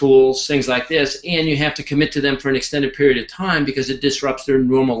 roads, schools, things like this, and you have to commit to them for an extended period of time because it disrupts their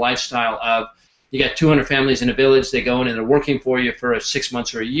normal lifestyle of, you got 200 families in a village, they go in and they're working for you for 6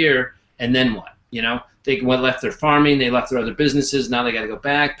 months or a year, and then what? You know, they left their farming, they left their other businesses, now they got to go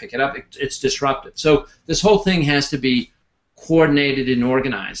back, pick it up. It's disruptive. So this whole thing has to be coordinated and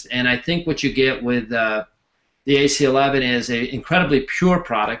organized. And I think what you get with the AC11 is an incredibly pure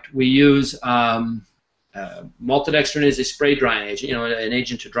product. We use maltodextrin as a spray drying agent, you know, an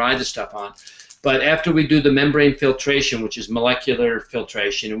agent to dry the stuff on. But after we do the membrane filtration, which is molecular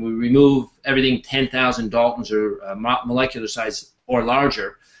filtration, and we remove everything 10,000 Daltons or molecular size or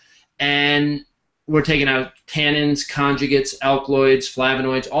larger, and we're taking out tannins, conjugates, alkaloids,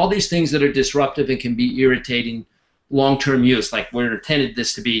 flavonoids, all these things that are disruptive and can be irritating long-term use, like we're intended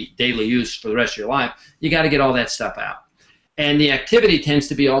this to be daily use for the rest of your life, you got to get all that stuff out. And the activity tends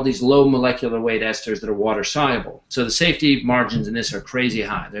to be all these low molecular weight esters that are water soluble. So the safety margins in this are crazy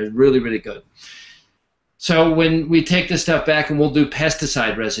high. They're really, really good. So when we take this stuff back and we'll do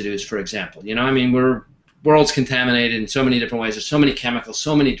pesticide residues, for example, you know, I mean, world's contaminated in so many different ways. There's so many chemicals,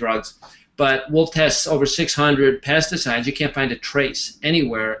 so many drugs. But we'll test over 600 pesticides. You can't find a trace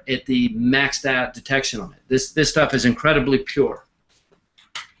anywhere at the maxed out detection limit. This stuff is incredibly pure.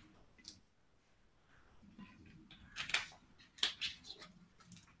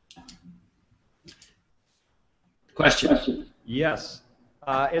 Question? Yes.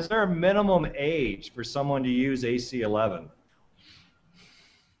 Is there a minimum age for someone to use AC11?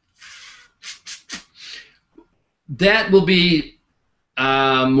 That will be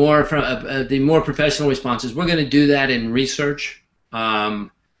more from the more professional responses. We're going to do that in research.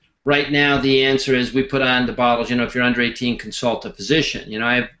 Right now, the answer is we put on the bottles, you know, if you're under 18, consult a physician. You know,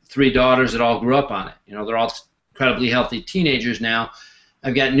 I have 3 daughters that all grew up on it. You know, they're all incredibly healthy teenagers now.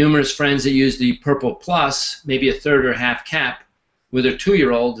 I've got numerous friends that use the Purple Plus, maybe a third or half cap, with their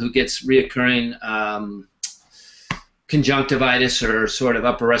 2-year-old who gets reoccurring conjunctivitis or sort of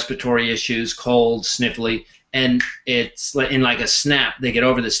upper respiratory issues, cold, sniffly, and it's in like a snap. They get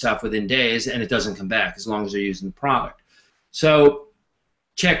over this stuff within days, and it doesn't come back as long as they're using the product. So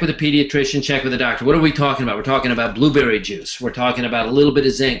check with a pediatrician, check with a doctor. What are we talking about? We're talking about blueberry juice. We're talking about a little bit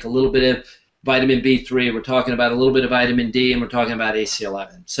of zinc, a little bit of vitamin B3. We're talking about a little bit of vitamin D, and we're talking about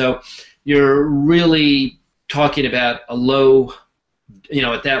AC11. So you're really talking about a low, you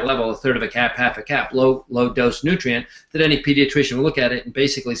know, at that level, a third of a cap, half a cap, low dose nutrient that any pediatrician will look at it and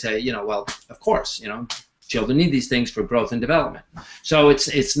basically say, you know, well, of course, you know, children need these things for growth and development. So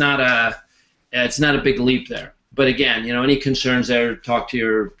it's not a big leap there. But again, you know, any concerns there, talk to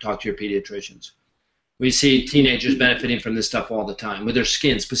your pediatricians. We see teenagers benefiting from this stuff all the time with their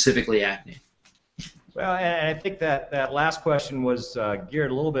skin, specifically acne. Well, and I think that last question was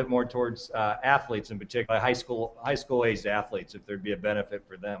geared a little bit more towards athletes in particular, high school aged athletes, if there'd be a benefit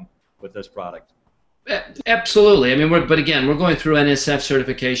for them with this product. Absolutely. I mean, but again, we're going through NSF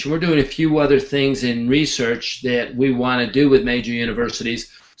certification. We're doing a few other things in research that we want to do with major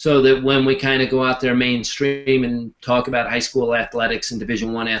universities so that when we kind of go out there mainstream and talk about high school athletics and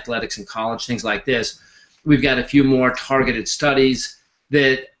Division I athletics and college, things like this, we've got a few more targeted studies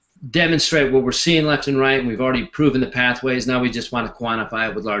that demonstrate what we're seeing left and right, and we've already proven the pathways. Now we just want to quantify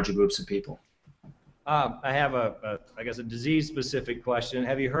it with larger groups of people. I have I guess a disease-specific question.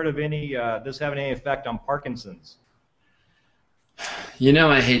 Have you heard of this having any effect on Parkinson's? You know,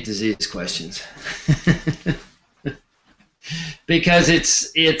 I hate disease questions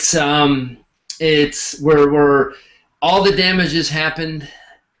because where all the damage has happened,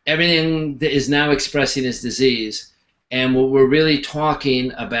 everything that is now expressing is disease, and what we're really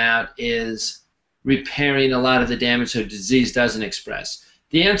talking about is repairing a lot of the damage so disease doesn't express.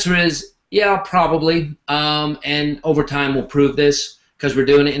 The answer is, yeah, probably, and over time we'll prove this because we're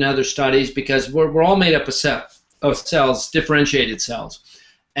doing it in other studies because we're all made up of cells, differentiated cells,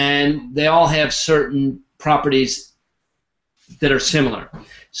 and they all have certain properties that are similar.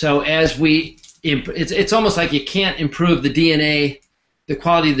 So as it's almost like you can't improve the DNA, the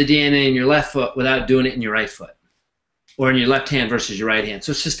quality of the DNA in your left foot without doing it in your right foot or in your left hand versus your right hand.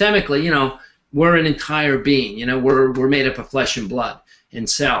 So systemically, you know, we're an entire being. You know, we're made up of flesh and blood and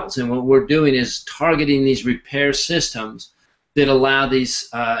cells, and what we're doing is targeting these repair systems that allow these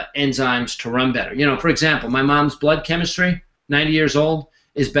enzymes to run better. You know, for example, my mom's blood chemistry, 90 years old,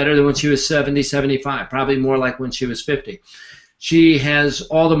 is better than when she was 70, 75, probably more like when she was 50. She has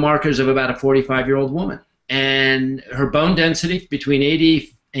all the markers of about a 45-year-old woman, and her bone density between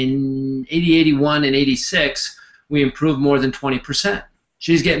 80, 81, and 86, we improved more than 20%.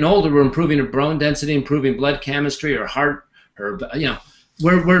 She's getting older, we're improving her bone density, improving blood chemistry, her heart, her, you know,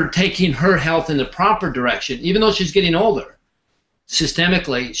 we're taking her health in the proper direction, even though she's getting older.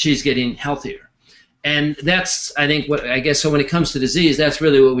 Systemically, she's getting healthier. And that's, I think, so when it comes to disease, that's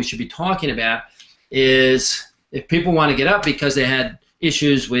really what we should be talking about is if people want to get up because they had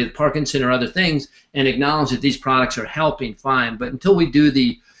issues with Parkinson or other things and acknowledge that these products are helping, fine. But until we do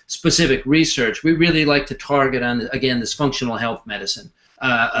the specific research, we really like to target on, again, this functional health medicine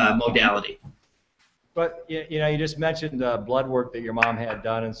modality. But you know, you just mentioned blood work that your mom had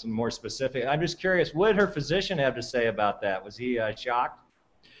done and some more specific. I'm just curious, what did her physician have to say about that? Was he shocked?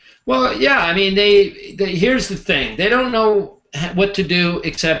 Well, yeah. I mean, here's the thing: they don't know what to do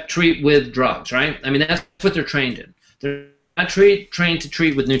except treat with drugs, right? I mean, that's what they're trained in. They're not trained to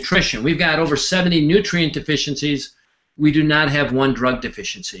treat with nutrition. We've got over 70 nutrient deficiencies we do not have one drug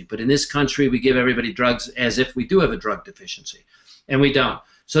deficiency. But in this country, we give everybody drugs as if we do have a drug deficiency, and we don't.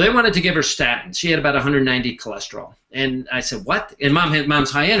 So they wanted to give her statins. She had about 190 cholesterol. And I said, what? And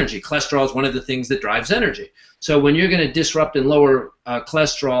mom's high energy. Cholesterol is one of the things that drives energy. So when you're going to disrupt and lower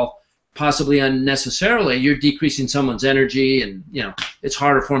cholesterol, possibly unnecessarily, you're decreasing someone's energy, and it's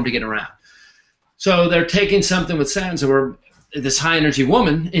harder for them to get around. So they're taking something with statins, or this high energy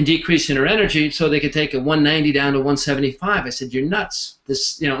woman, and decreasing her energy so they could take a 190 down to 175. I said, you're nuts.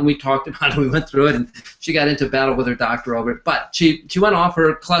 This, and we talked about it, we went through it, and she got into battle with her doctor over it. But she went off.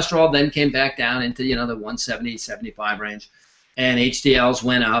 Her cholesterol then came back down into the 170, 75 range, and HDLs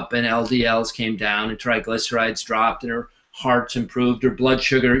went up, and LDLs came down, and triglycerides dropped, and her heart's improved, her blood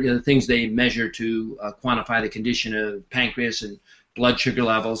sugar, the things they measure to quantify the condition of pancreas and blood sugar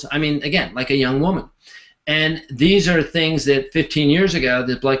levels. I mean, again, like a young woman. And these are things that 15 years ago,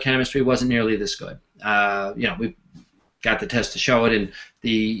 the blood chemistry wasn't nearly this good. We got the test to show it,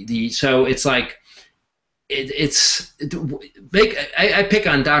 and so it's like it's big. I pick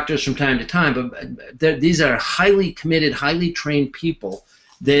on doctors from time to time, but these are highly committed, highly trained people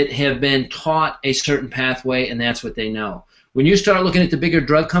that have been taught a certain pathway, and that's what they know. When you start looking at the bigger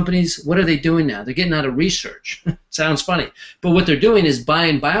drug companies, what are they doing now? They're getting out of research. Sounds funny. But what they're doing is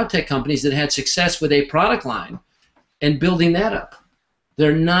buying biotech companies that had success with a product line and building that up.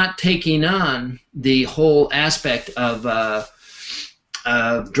 They're not taking on the whole aspect of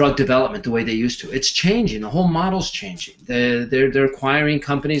drug development the way they used to. It's changing. The whole model's changing. They're acquiring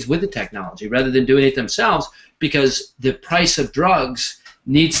companies with the technology rather than doing it themselves, because the price of drugs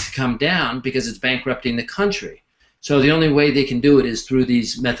needs to come down because it's bankrupting the country. So the only way they can do it is through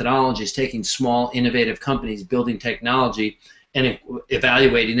these methodologies, taking small, innovative companies, building technology, and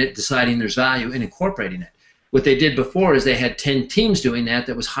evaluating it, deciding there's value, and incorporating it. What they did before is they had 10 teams doing that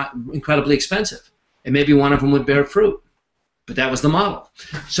was incredibly expensive. And maybe one of them would bear fruit. But that was the model.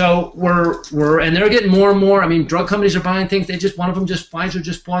 So and they're getting more and more. I mean, drug companies are buying things. One of them Pfizer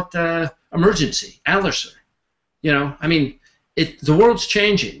just bought Emergency, Allerser. I mean, the world's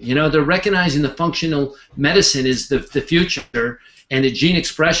changing. They're recognizing the functional medicine is the future, and the gene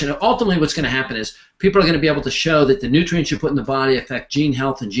expression. Ultimately, what's going to happen is people are going to be able to show that the nutrients you put in the body affect gene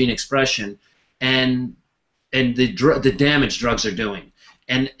health and gene expression, and the damage drugs are doing.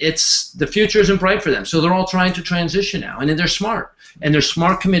 And the future isn't bright for them. So they're all trying to transition now, and they're smart,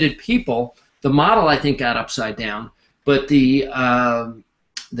 committed people. The model, I think, got upside down, but the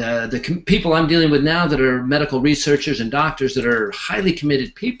people I'm dealing with now that are medical researchers and doctors that are highly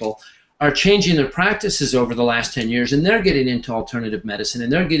committed people are changing their practices over the last 10 years, and they're getting into alternative medicine,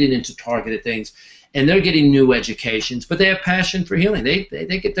 and they're getting into targeted things, and they're getting new educations, but they have passion for healing.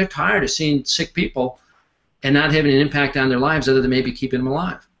 They're tired of seeing sick people and not having an impact on their lives other than maybe keeping them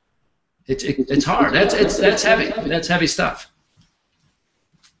alive. It's hard. That's heavy. That's heavy stuff.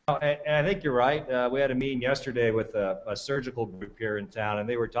 And I think you're right. We had a meeting yesterday with a surgical group here in town, and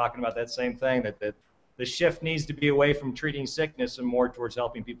they were talking about that same thing, that the shift needs to be away from treating sickness and more towards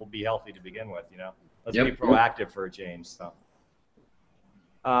helping people be healthy to begin with. Let's be proactive for a change. So,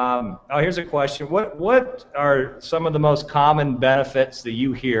 here's a question. What are some of the most common benefits that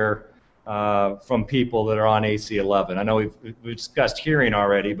you hear from people that are on AC11? I know we've discussed hearing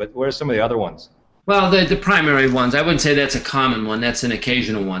already, but what are some of the other ones? Well, the primary ones, I wouldn't say that's a common one. That's an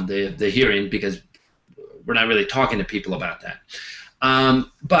occasional one, the hearing, because we're not really talking to people about that.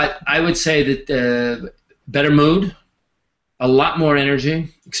 But I would say that better mood, a lot more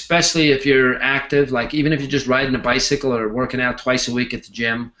energy, especially if you're active, like even if you're just riding a bicycle or working out twice a week at the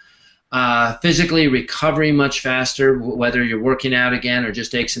gym. Physically recovering much faster, whether you're working out again or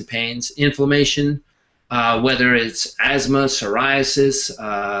just aches and pains. Inflammation, whether it's asthma, psoriasis,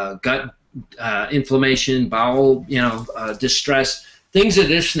 gut inflammation, bowel, distress, things of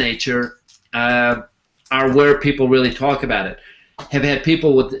this nature are where people really talk about it. Have had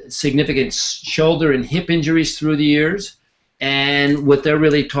people with significant shoulder and hip injuries through the years, and what they're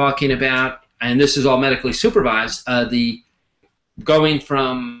really talking about, and this is all medically supervised, the going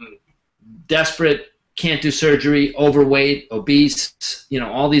from desperate, can't do surgery, overweight, obese,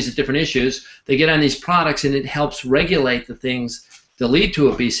 all these different issues. They get on these products, and it helps regulate the things that lead to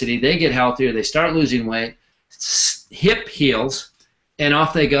obesity. They get healthier, they start losing weight, hip heals, and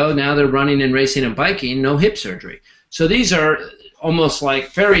off they go. Now they're running and racing and biking, no hip surgery. So these are almost like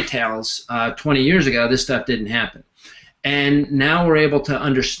fairy tales. 20 years ago, this stuff didn't happen. And now we're able to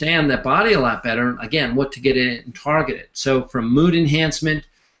understand that body a lot better, again, what to get in and target it. So from mood enhancement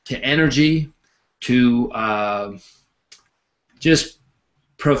to energy to just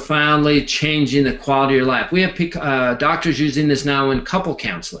profoundly changing the quality of your life. We have doctors using this now in couple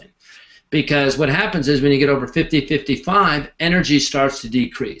counseling. because what happens is when you get over 50, 55, energy starts to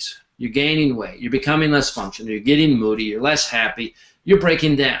decrease. You're gaining weight. You're becoming less functional. You're getting moody. You're less happy. You're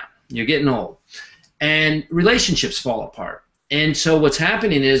breaking down. You're getting old. And relationships fall apart. And so what's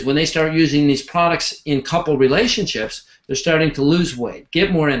happening is when they start using these products in couple relationships, they're starting to lose weight,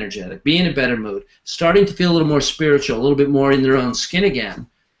 get more energetic, be in a better mood, starting to feel a little more spiritual, a little bit more in their own skin again,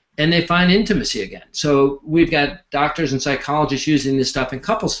 and they find intimacy again. So we've got doctors and psychologists using this stuff in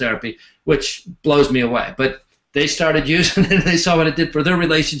couples therapy, which blows me away. But they started using it, they saw what it did for their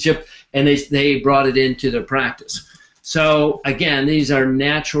relationship, and they brought it into their practice. So again, these are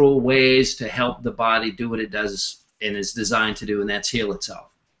natural ways to help the body do what it does and is designed to do, and that's heal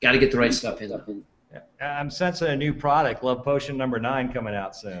itself. Got to get the right stuff in. I'm sensing a new product, Love Potion #9, coming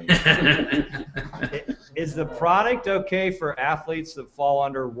out soon. Is the product okay for athletes that fall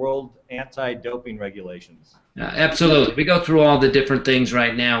under world anti-doping regulations? Absolutely. We go through all the different things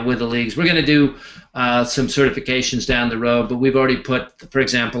right now with the leagues. We're going to do some certifications down the road, but we've already put, for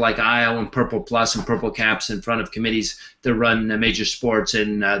example, like IO and Purple Plus and Purple Caps in front of committees that run major sports,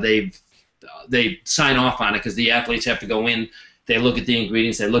 and they sign off on it because the athletes have to go in. They look at the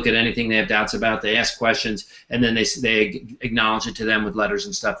ingredients, they look at anything they have doubts about, they ask questions, and then they acknowledge it to them with letters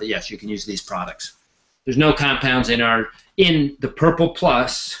and stuff that, yes, you can use these products. There's no compounds in the Purple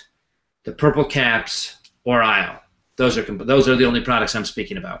Plus, the Purple Caps, or IO. Those are the only products I'm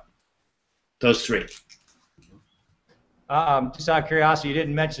speaking about. Those three. Just out of curiosity, you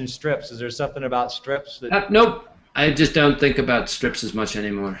didn't mention strips. Is there something about strips that... Nope. I just don't think about strips as much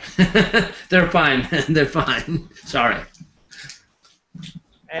anymore. They're fine. They're fine. Sorry.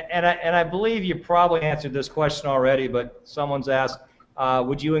 And I believe you probably answered this question already, but someone's asked,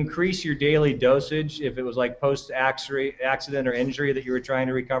 would you increase your daily dosage if it was like post-accident or injury that you were trying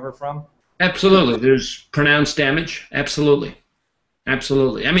to recover from? Absolutely. There's pronounced damage. Absolutely.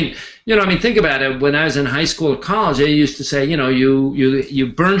 Absolutely. I mean, think about it. When I was in high school or college, they used to say,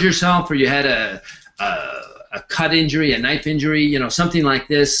 you burned yourself, or you had a cut injury, a knife injury, something like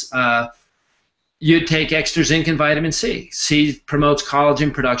this. You take extra zinc and vitamin C. C promotes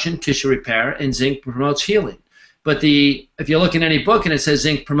collagen production, tissue repair, and zinc promotes healing. But if you look in any book and it says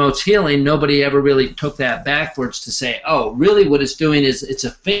zinc promotes healing, nobody ever really took that backwards to say, oh, really what it's doing is it's a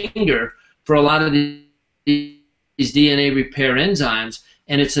finger for a lot of these DNA repair enzymes,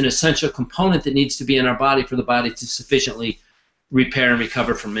 and it's an essential component that needs to be in our body for the body to sufficiently repair and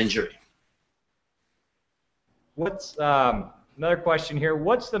recover from injury. What's another question here?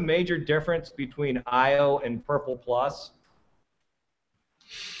 What's the major difference between IO and Purple Plus?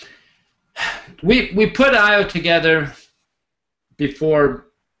 We put IO together before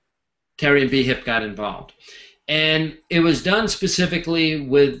Terry and bHIP got involved. And it was done specifically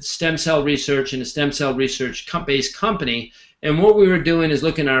with stem cell research and a stem cell research-based company. And what we were doing is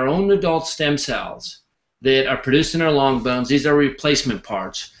looking at our own adult stem cells that are produced in our long bones. These are replacement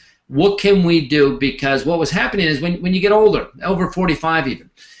parts. What can we do? Because what was happening is when you get older, over 45 even,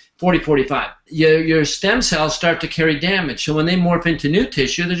 40, 45, your stem cells start to carry damage. So when they morph into new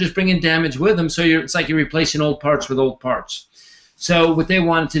tissue, they're just bringing damage with them. So it's like you're replacing old parts with old parts. So what they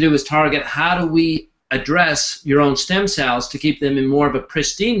wanted to do is target, how do we address your own stem cells to keep them in more of a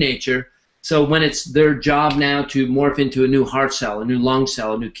pristine nature, so when it's their job now to morph into a new heart cell, a new lung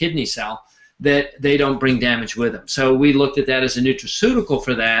cell, a new kidney cell, that they don't bring damage with them. So we looked at that as a nutraceutical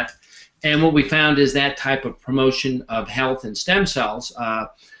for that. And what we found is that type of promotion of health and stem cells,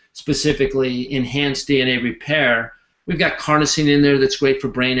 specifically enhanced DNA repair. We've got carnosine in there that's great for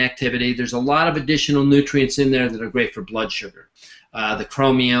brain activity. There's a lot of additional nutrients in there that are great for blood sugar. The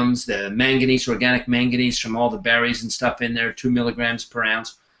chromiums, the manganese, organic manganese from all the berries and stuff in there, 2 milligrams per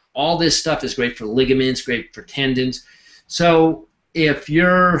ounce. All this stuff is great for ligaments, great for tendons. So if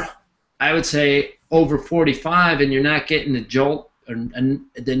you're, I would say, over 45 and you're not getting the jolt and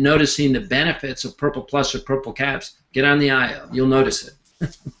noticing the benefits of Purple Plus or Purple Caps, get on the IO. You'll notice it.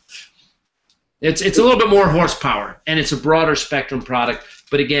 It's a little bit more horsepower, and it's a broader spectrum product,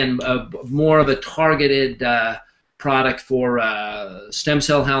 but again, more of a targeted product for stem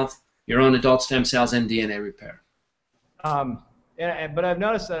cell health, your own adult stem cells, and DNA repair. But I've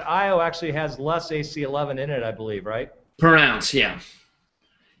noticed that IO actually has less AC11 in it, I believe, right? Per ounce, yeah.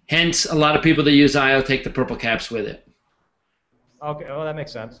 Hence, a lot of people that use IO take the Purple Caps with it. Okay, well, that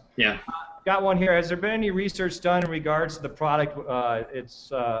makes sense. Yeah. Got one here. Has there been any research done in regards to the product,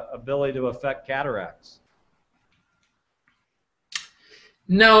 its ability to affect cataracts?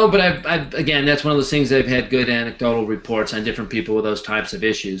 No, but again, that's one of those things I've had good anecdotal reports on different people with those types of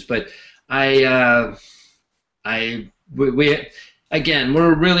issues. But again,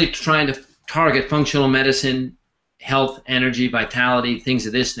 we're really trying to target functional medicine, health, energy, vitality, things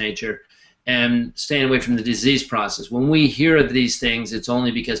of this nature. and staying away from the disease process. When we hear of these things, it's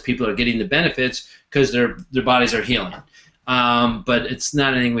only because people are getting the benefits because their bodies are healing. But it's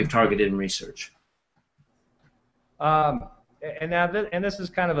not anything we've targeted in research. And now, this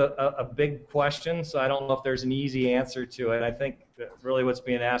is kind of a big question, so I don't know if there's an easy answer to it. I think that really what's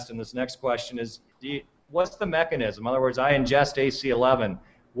being asked in this next question is, what's the mechanism? In other words, I ingest AC11.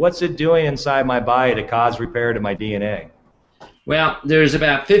 What's it doing inside my body to cause repair to my DNA? Well, there's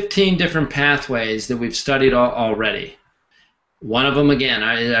about 15 different pathways that we've studied already. One of them, again,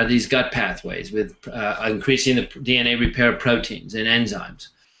 are these gut pathways with increasing the DNA repair proteins and enzymes.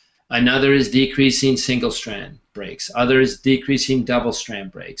 Another is decreasing single-strand breaks. Other is decreasing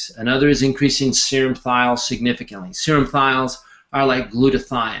double-strand breaks. Another is increasing serum thiols significantly. Serum thiols are like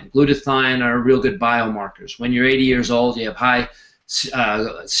glutathione. Glutathione are real good biomarkers. When you're 80 years old, you have high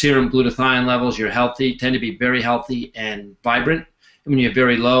serum glutathione levels, you're healthy, tend to be very healthy and vibrant. When you're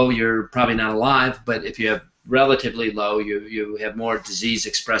very low, you're probably not alive, but if you have relatively low, you have more disease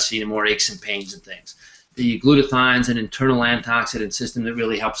expressing and more aches and pains and things. The glutathione is an internal antioxidant system that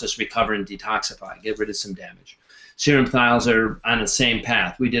really helps us recover and detoxify, get rid of some damage. Serum thiols are on the same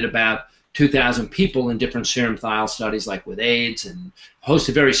path. We did about 2,000 people in different serum thiol studies, like with AIDS and a host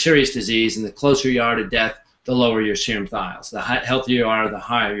of very serious disease, and the closer you are to death, the lower your serum thiols. The healthier you are, the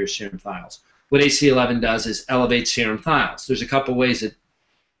higher your serum thiols. What AC11 does is elevate serum thiols. There's a couple ways it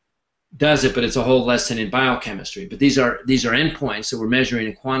does it, but it's a whole lesson in biochemistry. But these are endpoints that we're measuring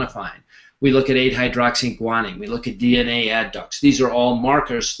and quantifying. We look at 8-hydroxyguanine. We look at DNA adducts. These are all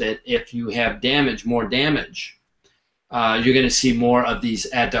markers that if you have damage, more damage, you're going to see more of these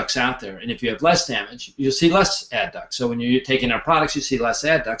adducts out there. And if you have less damage, you'll see less adducts. So when you're taking our products, you see less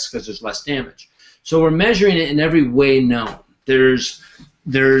adducts because there's less damage. So we're measuring it in every way known. There's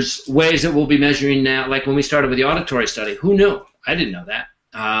ways that we'll be measuring now, like when we started with the auditory study. Who knew? I didn't know that.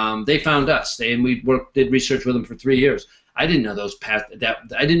 They found us, and we did research with them for 3 years. I didn't know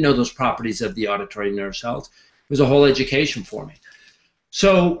I didn't know those properties of the auditory nerve cells. It was a whole education for me.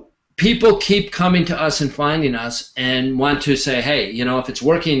 So people keep coming to us and finding us and want to say, hey, you know, if it's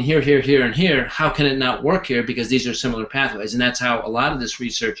working here, here, here, and here, how can it not work here? Because these are similar pathways, and that's how a lot of this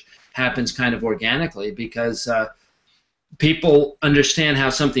research happens kind of organically, because people understand how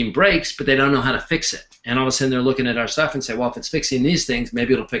something breaks, but they don't know how to fix it. And all of a sudden they're looking at our stuff and say, well, if it's fixing these things,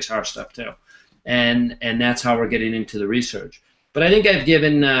 maybe it'll fix our stuff too. And that's how we're getting into the research. But I think I've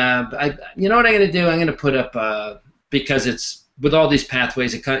given, you know what I'm going to do? I'm going to put up, because it's, with all these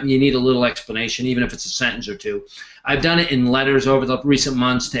pathways, you need a little explanation, even if it's a sentence or two. I've done it in letters over the recent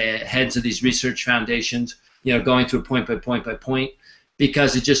months to heads of these research foundations, you know, going through point by point by point,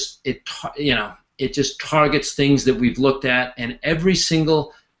 because it just targets things that we've looked at, and every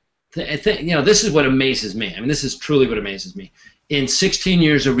single thing, you know, this is what amazes me. I mean, this is truly what amazes me. In 16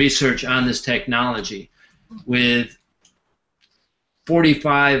 years of research on this technology, with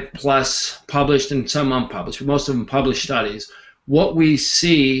 45 plus published and some unpublished, most of them published studies, what we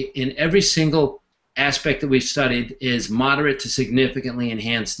see in every single aspect that we've studied is moderate to significantly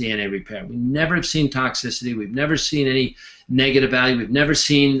enhanced DNA repair. We never have seen toxicity. We've never seen any negative value. We've never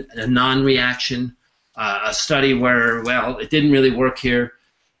seen a non-reaction, a study where, well, it didn't really work here.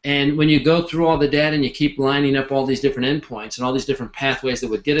 And when you go through all the data and you keep lining up all these different endpoints and all these different pathways that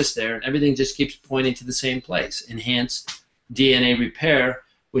would get us there, and everything just keeps pointing to the same place, enhanced DNA repair,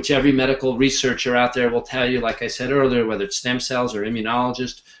 which every medical researcher out there will tell you, like I said earlier, whether it's stem cells or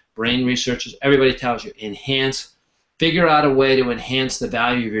immunologists, brain researchers, everybody tells you, enhance, figure out a way to enhance the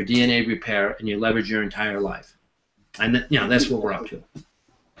value of your DNA repair, and you leverage your entire life. And you know, that's what we're up to.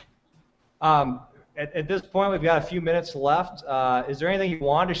 At this point, we've got a few minutes left. Is there anything you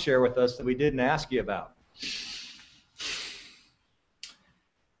wanted to share with us that we didn't ask you about?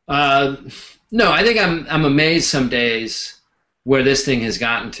 No, I think I'm amazed some days where this thing has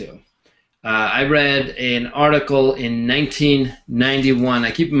gotten to. I read an article in 1991.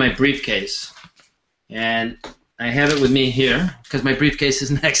 I keep it in my briefcase, and I have it with me here because my briefcase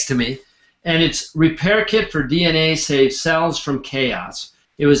is next to me. And it's Repair Kit for DNA Saves Cells from Chaos.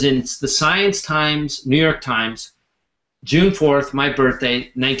 It was in the Science Times, New York Times, June 4th, my birthday,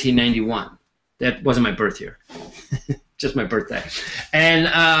 1991. That wasn't my birth year, just my birthday.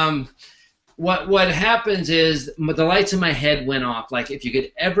 And what happens is the lights in my head went off. Like, if you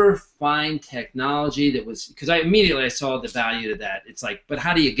could ever find technology that was, because I saw the value to that. It's like, but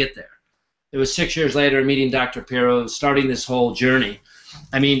how do you get there? It was 6 years later, meeting Dr. Pirro, starting this whole journey.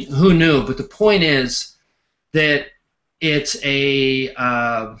 I mean, who knew? But the point is that it's these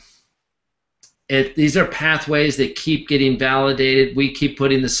are pathways that keep getting validated. We keep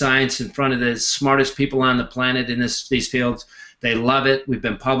putting the science in front of the smartest people on the planet in these fields, They love it. We've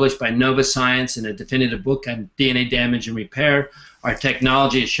been published by Nova Science in a definitive book on DNA damage and repair. Our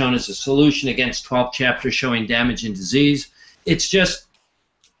technology is shown as a solution against 12 chapters showing damage and disease. It's just,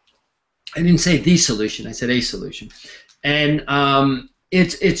 I didn't say the solution, I said a solution. And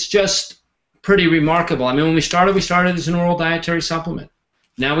it's just pretty remarkable. I mean, when we started as an oral dietary supplement.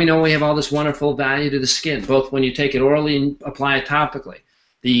 Now we know we have all this wonderful value to the skin, both when you take it orally and apply it topically.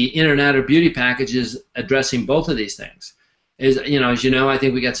 The Internet or Beauty package is addressing both of these things. As you know, I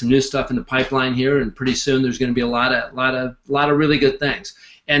think we got some new stuff in the pipeline here, and pretty soon there's going to be a lot of really good things.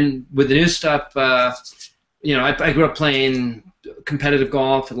 And with the new stuff, I grew up playing competitive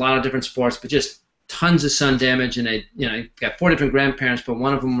golf, a lot of different sports, but just tons of sun damage. And I got 4 different grandparents, but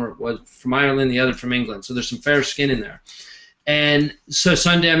one of them was from Ireland, the other from England. So there's some fair skin in there. And so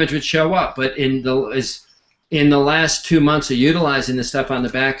sun damage would show up, but in the last 2 months of utilizing the stuff on the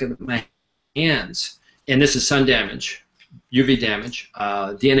back of my hands, and this is sun damage, UV damage,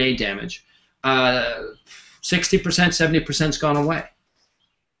 DNA damage, 60%, 70%'s gone away.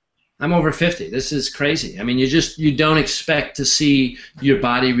 I'm over 50. This is crazy. I mean, you don't expect to see your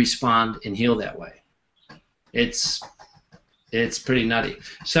body respond and heal that way. It's pretty nutty.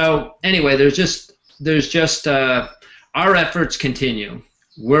 So anyway, there's just our efforts continue.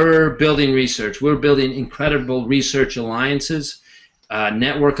 We're building research. We're building incredible research alliances,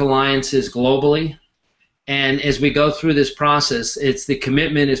 network alliances globally. And as we go through this process, the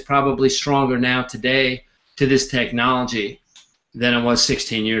commitment is probably stronger now today to this technology than it was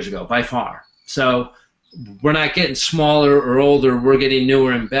 16 years ago, by far. So we're not getting smaller or older. We're getting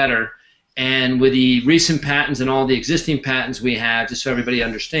newer and better. And with the recent patents and all the existing patents we have, just so everybody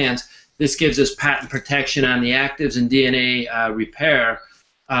understands, this gives us patent protection on the actives and DNA repair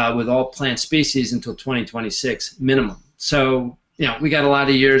with all plant species until 2026 minimum. So, we got a lot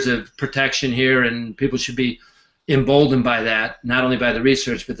of years of protection here, and people should be emboldened by that, not only by the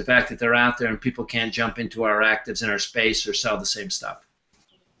research, but the fact that they're out there and people can't jump into our actives in our space or sell the same stuff.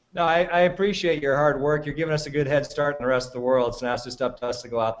 No, I appreciate your hard work. You're giving us a good head start in the rest of the world. So now it's just up to us to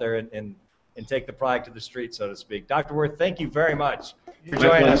go out there and take the product to the street, so to speak. Dr. Worth, thank you very much for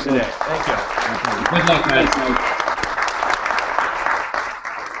joining us today. Thank you. Good luck, guys.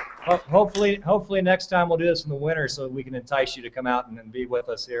 Hopefully next time we'll do this in the winter so we can entice you to come out and be with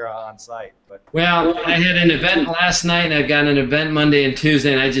us here on site. But well, I had an event last night, and I've got an event Monday and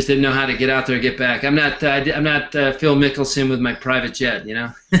Tuesday, and I just didn't know how to get out there and get back. I'm not Phil Mickelson with my private jet,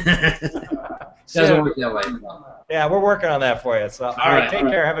 Doesn't work that way. Yeah, we're working on that for you. So all right, take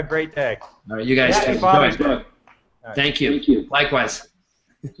care. Have a great day. All right, you guys too. Father's Day. Thank you. Likewise.